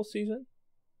through the whole season?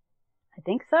 I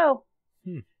think so.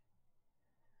 I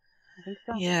think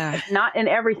so. Yeah. It's not in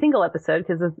every single episode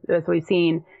because as we've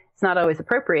seen, it's not always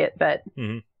appropriate, but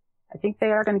I think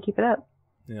they are going to keep it up.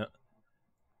 Yeah.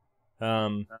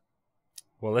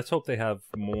 Well, let's hope they have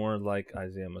more like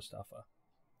Isaiah Mustafa.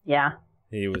 Yeah.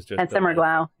 He was just and Summer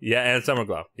Glau. Yeah, and Summer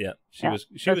Glau. Yeah, she was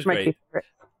great.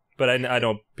 But I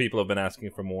know people have been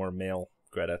asking for more male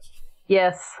Gretas.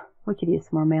 Yes, we could use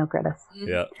some more male Gretas.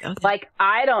 Yeah. Okay. Like,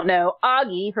 I don't know,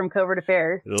 Augie from Covert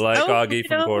Affairs. Like Augie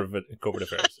from Covert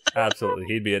Affairs. Absolutely.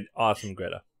 He'd be an awesome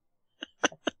Greta.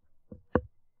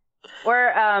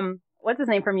 Or, what's his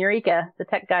name from Eureka? The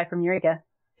tech guy from Eureka.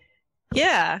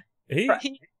 Yeah.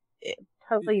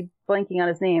 Totally blanking on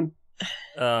his name.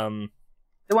 The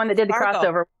one that did the Fargo.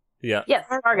 crossover. Yeah. Yes,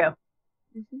 Fargo.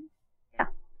 Yeah.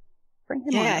 Bring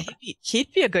him on. Yeah,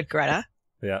 he'd be a good Greta.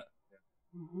 Yeah.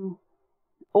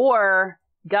 Or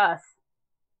Gus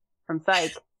from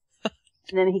Psych.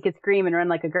 And then he could scream and run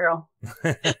like a girl.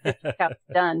 That's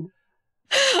done.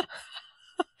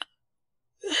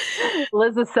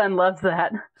 Liz's son loves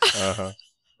that.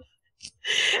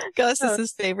 Gus is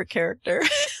his favorite character.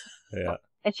 Yeah.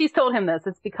 And she's told him this.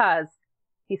 It's because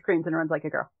he screams and runs like a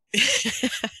girl.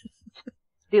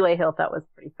 DeLay Hill thought was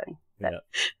pretty funny. Yeah.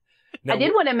 I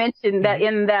did want to mention that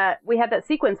in that we had that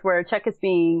sequence where Chuck is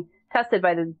being tested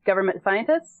by the government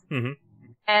scientists,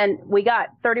 and we got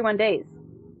 31 days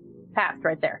passed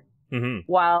right there.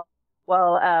 While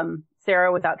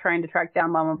Sarah was out trying to track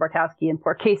down Mama Bartowski, and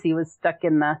poor Casey was stuck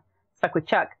with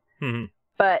Chuck.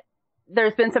 But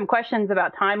there's been some questions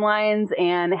about timelines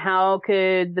and how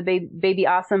could the baby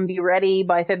Awesome be ready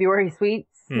by February sweets,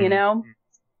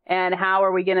 and how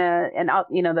are we gonna, and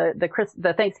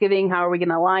the Thanksgiving, how are we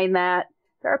gonna align that?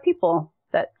 There are people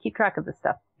that keep track of this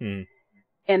stuff, and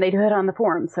they do it on the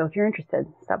forum. So if you're interested,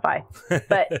 stop by.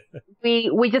 But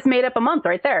we just made up a month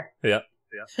right there. Yeah.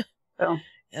 So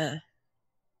yeah.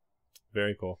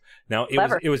 Very cool. Now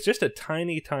it was just a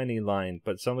tiny line,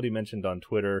 but somebody mentioned on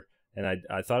Twitter, and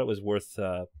I thought it was worth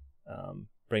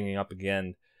bringing up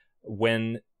again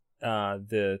when what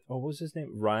was his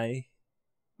name, Rye,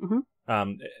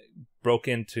 broke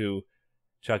into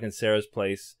Chuck and Sarah's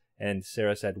place, and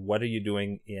Sarah said, "What are you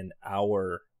doing in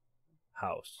our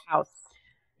house.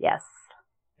 Yes.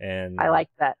 And I like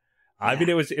that. I mean,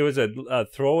 it was a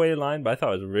throwaway line, but I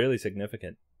thought it was really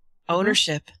significant.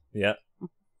 Ownership. Yeah.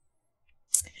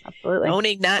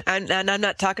 Absolutely. I'm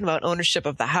not talking about ownership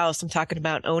of the house. I'm talking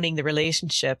about owning the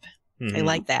relationship. Mm-hmm. I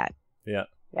like that. Yeah.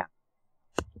 Yeah.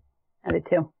 I did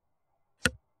too.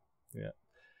 Yeah.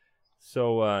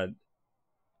 So,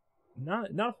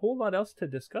 not a whole lot else to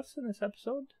discuss in this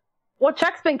episode. Well,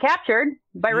 Chuck's been captured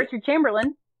by Richard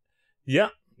Chamberlain. Yeah.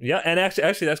 Yeah, and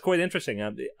actually, that's quite interesting.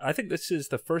 I think this is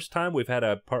the first time we've had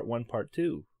a part 1, part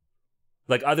 2,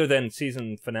 like other than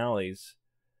season finales.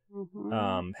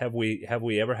 Mm-hmm. Have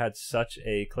we ever had such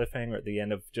a cliffhanger at the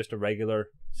end of just a regular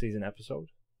season episode?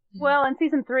 Well, in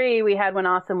season 3, we had when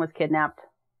Awesome was kidnapped.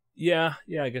 Yeah,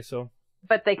 I guess so.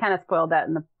 But they kind of spoiled that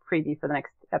in the preview for the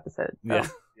next episode. So Yeah.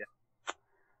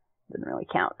 Didn't really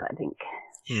count, I think.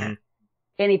 Mm-hmm.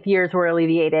 Any fears were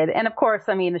alleviated, and of course,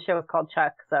 I mean, the show is called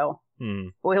Chuck, so.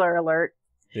 Spoiler alert.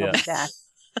 Yeah.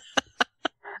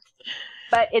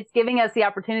 But it's giving us the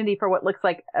opportunity for what looks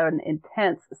like an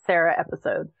intense Sarah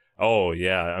episode. Oh,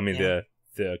 yeah. I mean, the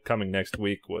coming next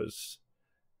week was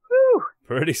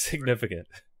pretty significant.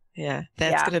 Yeah,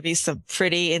 that's going to be some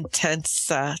pretty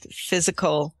intense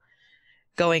physical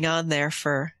going on there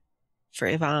for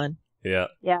Yvonne. Yeah.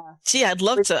 Yeah. Gee, I'd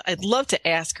love to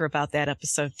ask her about that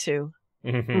episode too.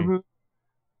 Mm-hmm. Mm-hmm.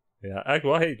 Yeah.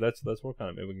 Well, hey, let's work on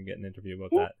it. Maybe we can get an interview about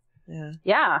that.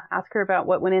 Yeah. Ask her about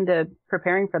what went into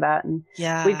preparing for that. And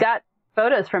we've got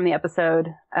photos from the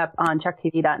episode up on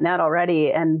chucktv.net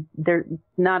already, and there's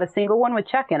not a single one with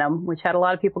Chuck in them, which had a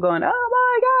lot of people going, "Oh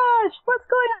my gosh, what's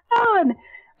going on?"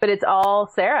 But it's all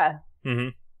Sarah. Mm-hmm.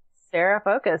 Sarah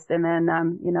focused, and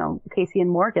then Casey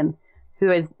and Morgan,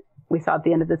 who is we saw at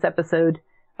the end of this episode,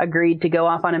 agreed to go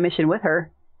off on a mission with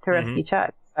her to rescue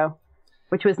Chuck. So.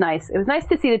 Which was nice. It was nice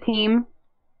to see the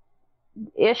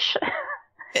team-ish.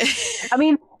 I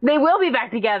mean, they will be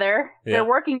back together. Yeah. They're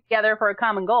working together for a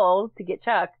common goal to get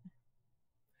Chuck.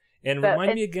 And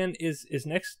remind me again, is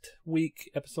next week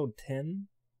episode 10?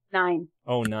 9.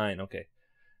 Oh, 9. Okay.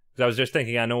 Because I was just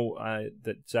thinking, I know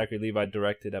that Zachary Levi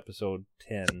directed episode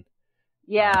 10.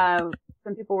 Yeah,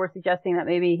 some people were suggesting that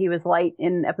maybe he was light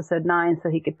in episode 9 so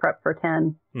he could prep for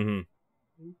 10.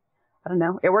 Mm-hmm. I don't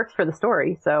know. It works for the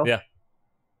story, so... Yeah.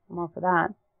 I'm all for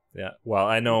that. Yeah. Well,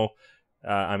 I know,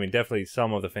 I mean, definitely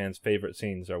some of the fans' favorite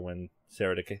scenes are when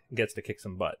Sarah gets to kick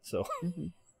some butt. So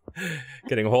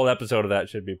getting a whole episode of that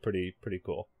should be pretty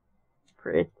cool.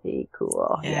 Pretty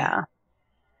cool. Yeah.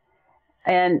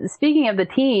 And speaking of the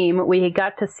team, we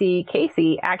got to see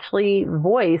Casey actually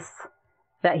voice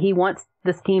that he wants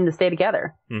this team to stay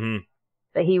together. Mm-hmm.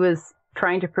 That he was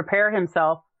trying to prepare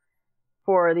himself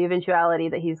for the eventuality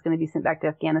that he's going to be sent back to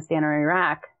Afghanistan or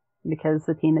Iraq, because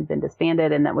the team had been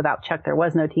disbanded and that without Chuck there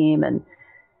was no team. And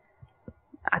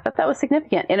I thought that was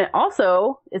significant. And it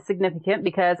also is significant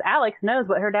because Alex knows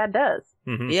what her dad does.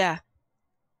 Mm-hmm. Yeah.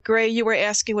 Gray, you were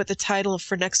asking what the title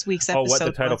for next week's episode was. Oh,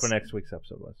 what the title for next week's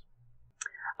episode was.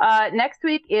 Next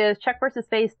week is Chuck versus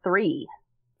Phase 3.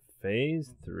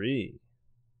 Phase 3.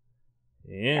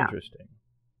 Interesting. Yeah.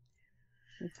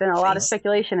 There's been a lot of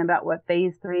speculation about what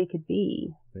Phase 3 could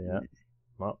be. Yeah.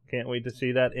 Well, can't wait to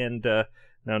see that. And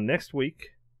now next week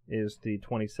is the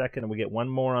 22nd, and we get one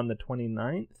more on the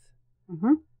 29th.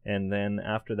 Mm-hmm. And then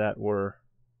after that, we're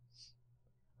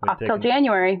off till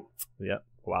January. Yeah.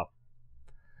 Wow.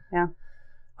 Yeah.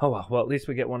 Oh, well, at least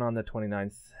we get one on the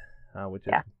 29th, which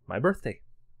is my birthday.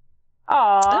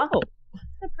 Aww. Oh.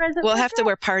 We'll have to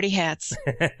wear party hats.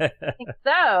 I think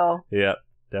so. Yeah,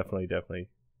 definitely.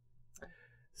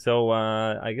 So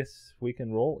I guess we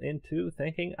can roll into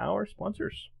thanking our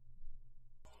sponsors.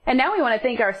 And now we want to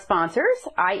thank our sponsors,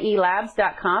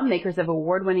 IELabs.com, makers of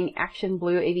award-winning Action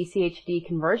Blue AVC HD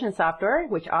conversion software,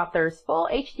 which offers full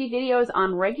HD videos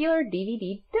on regular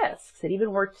DVD discs. It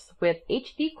even works with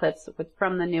HD clips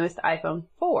from the newest iPhone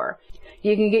 4.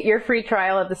 You can get your free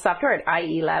trial of the software at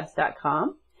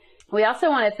IELabs.com. We also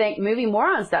want to thank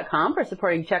MovieMorons.com for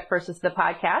supporting Chuck versus the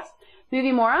podcast.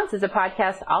 Movie Morons is a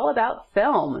podcast all about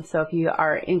film. So if you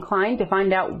are inclined to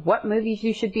find out what movies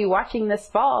you should be watching this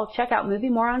fall, check out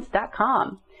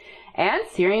MovieMorons.com. And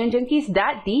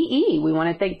SyrianJunkies.de. We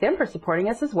want to thank them for supporting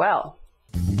us as well.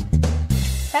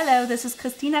 Hello, this is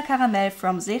Christina Caramel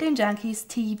from Serienjunkies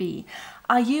TV.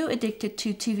 Are you addicted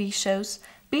to TV shows?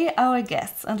 Be our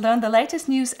guests and learn the latest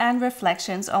news and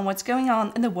reflections on what's going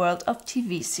on in the world of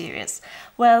TV series.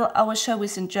 Well, our show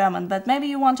is in German, but maybe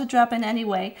you want to drop in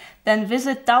anyway? Then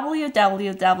visit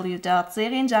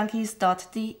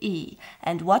www.serienjunkies.de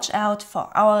and watch out for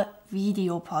our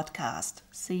video podcast.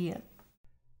 See you.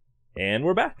 And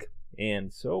we're back.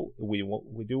 And so we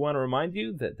do want to remind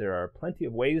you that there are plenty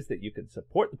of ways that you can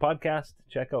support the podcast.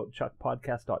 Check out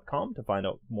chuckpodcast.com to find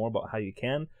out more about how you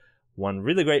can. One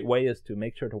really great way is to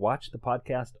make sure to watch the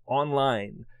podcast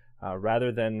online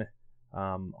rather than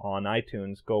on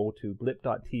iTunes. Go to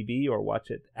blip.tv or watch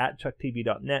it at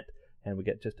chucktv.net, and we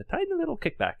get just a tiny little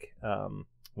kickback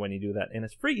when you do that. And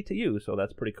it's free to use, so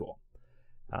that's pretty cool.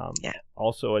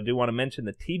 Also, I do want to mention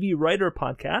the TV Writer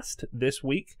podcast this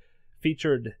week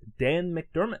featured Dan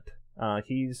McDermott.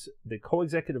 He's the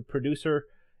co-executive producer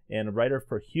and writer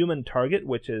for Human Target,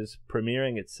 which is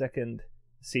premiering its second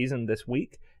season this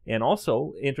week. And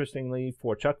also, interestingly,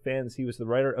 for Chuck fans, he was the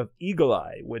writer of Eagle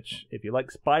Eye, which, if you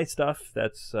like spy stuff,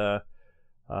 that's a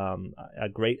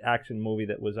great action movie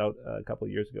that was out a couple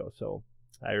of years ago. So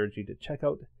I urge you to check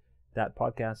out that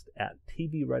podcast at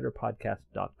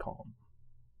tvwriterpodcast.com.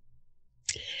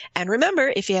 And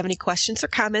remember, if you have any questions or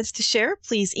comments to share,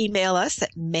 please email us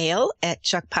at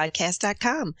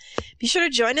mail@chuckpodcast.com. Be sure to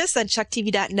join us on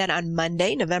chucktv.net on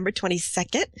Monday, November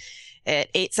 22nd at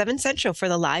 8/7 Central for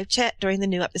the live chat during the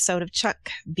new episode of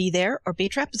Chuck. Be there or be a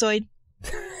trapezoid.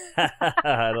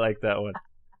 I like that one.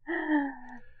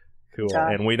 Cool.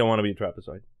 God. And we don't want to be a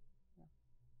trapezoid.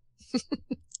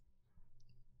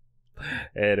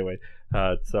 Anyway,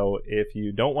 so if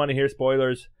you don't want to hear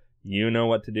spoilers, you know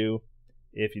what to do.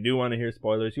 If you do want to hear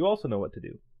spoilers, you also know what to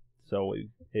do. So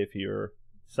if you're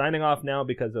signing off now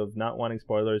because of not wanting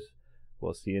spoilers,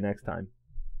 we'll see you next time.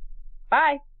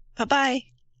 Bye. Bye-bye.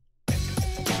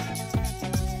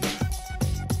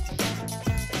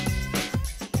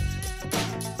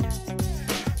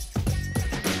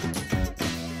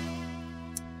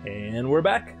 And we're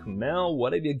back. Mel,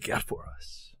 what have you got for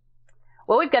us?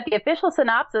 Well, we've got the official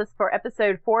synopsis for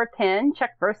episode 410,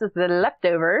 Chuck versus the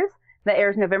Leftovers. That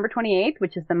airs November 28th,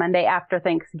 which is the Monday after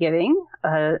Thanksgiving.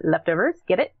 Leftovers,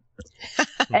 get it?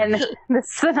 And the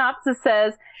synopsis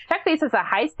says, Chuck faces a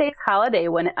high-stakes holiday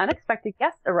when unexpected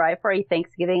guests arrive for a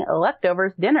Thanksgiving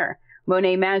leftovers dinner.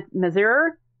 Monet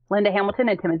Mazur, Linda Hamilton,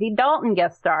 and Timothy Dalton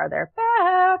guest star. They're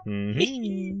back.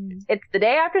 Mm-hmm. It's the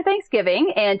day after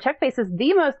Thanksgiving, and Chuck faces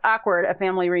the most awkward of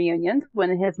family reunions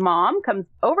when his mom comes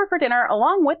over for dinner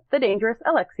along with the dangerous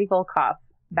Alexei Volkov.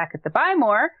 Back at the Buy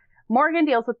More, Morgan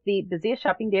deals with the busiest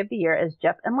shopping day of the year as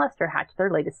Jeff and Lester hatch their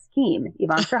latest scheme.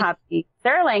 Yvonne Strahovski,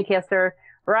 Sarah Lancaster,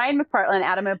 Ryan McPartlin,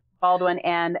 Adam Baldwin,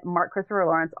 and Mark Christopher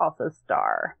Lawrence also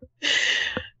star.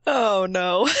 Oh,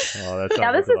 no. Oh, that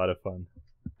sounds like a lot of fun.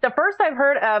 The first I've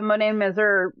heard of Monet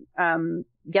Mazur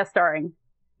guest starring.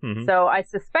 Mm-hmm. So I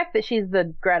suspect that she's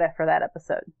the Greta for that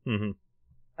episode. Mm-hmm.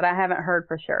 But I haven't heard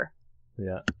for sure.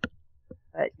 Yeah.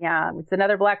 But yeah, it's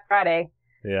another Black Friday.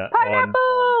 Yeah.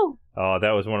 Pineapple! Oh,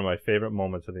 that was one of my favorite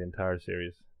moments of the entire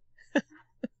series.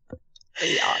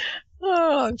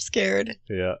 Oh, I'm scared.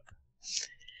 Yeah.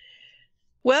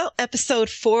 Well, episode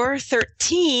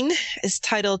 413 is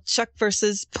titled Chuck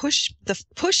versus the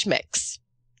Push Mix.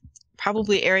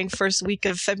 Probably airing first week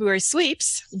of February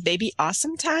sweeps. Baby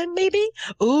awesome time, maybe?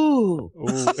 Ooh.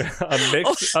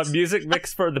 A music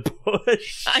mix for the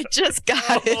push. I just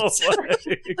got it. Oh, my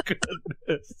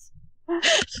goodness.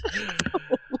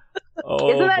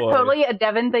 Oh, isn't that boy. totally a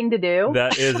Devin thing to do?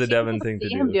 That is a Devin thing to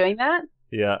See do. him doing that?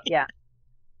 Yeah. Yeah.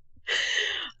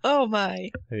 Oh, my.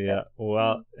 Yeah.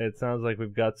 Well, it sounds like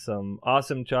we've got some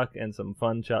awesome Chuck and some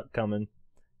fun Chuck coming,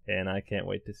 and I can't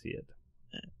wait to see it.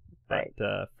 Right.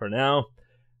 But for now,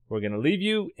 we're going to leave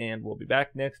you, and we'll be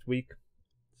back next week.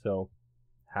 So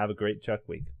have a great Chuck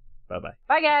week. Bye-bye.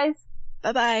 Bye, guys.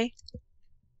 Bye-bye.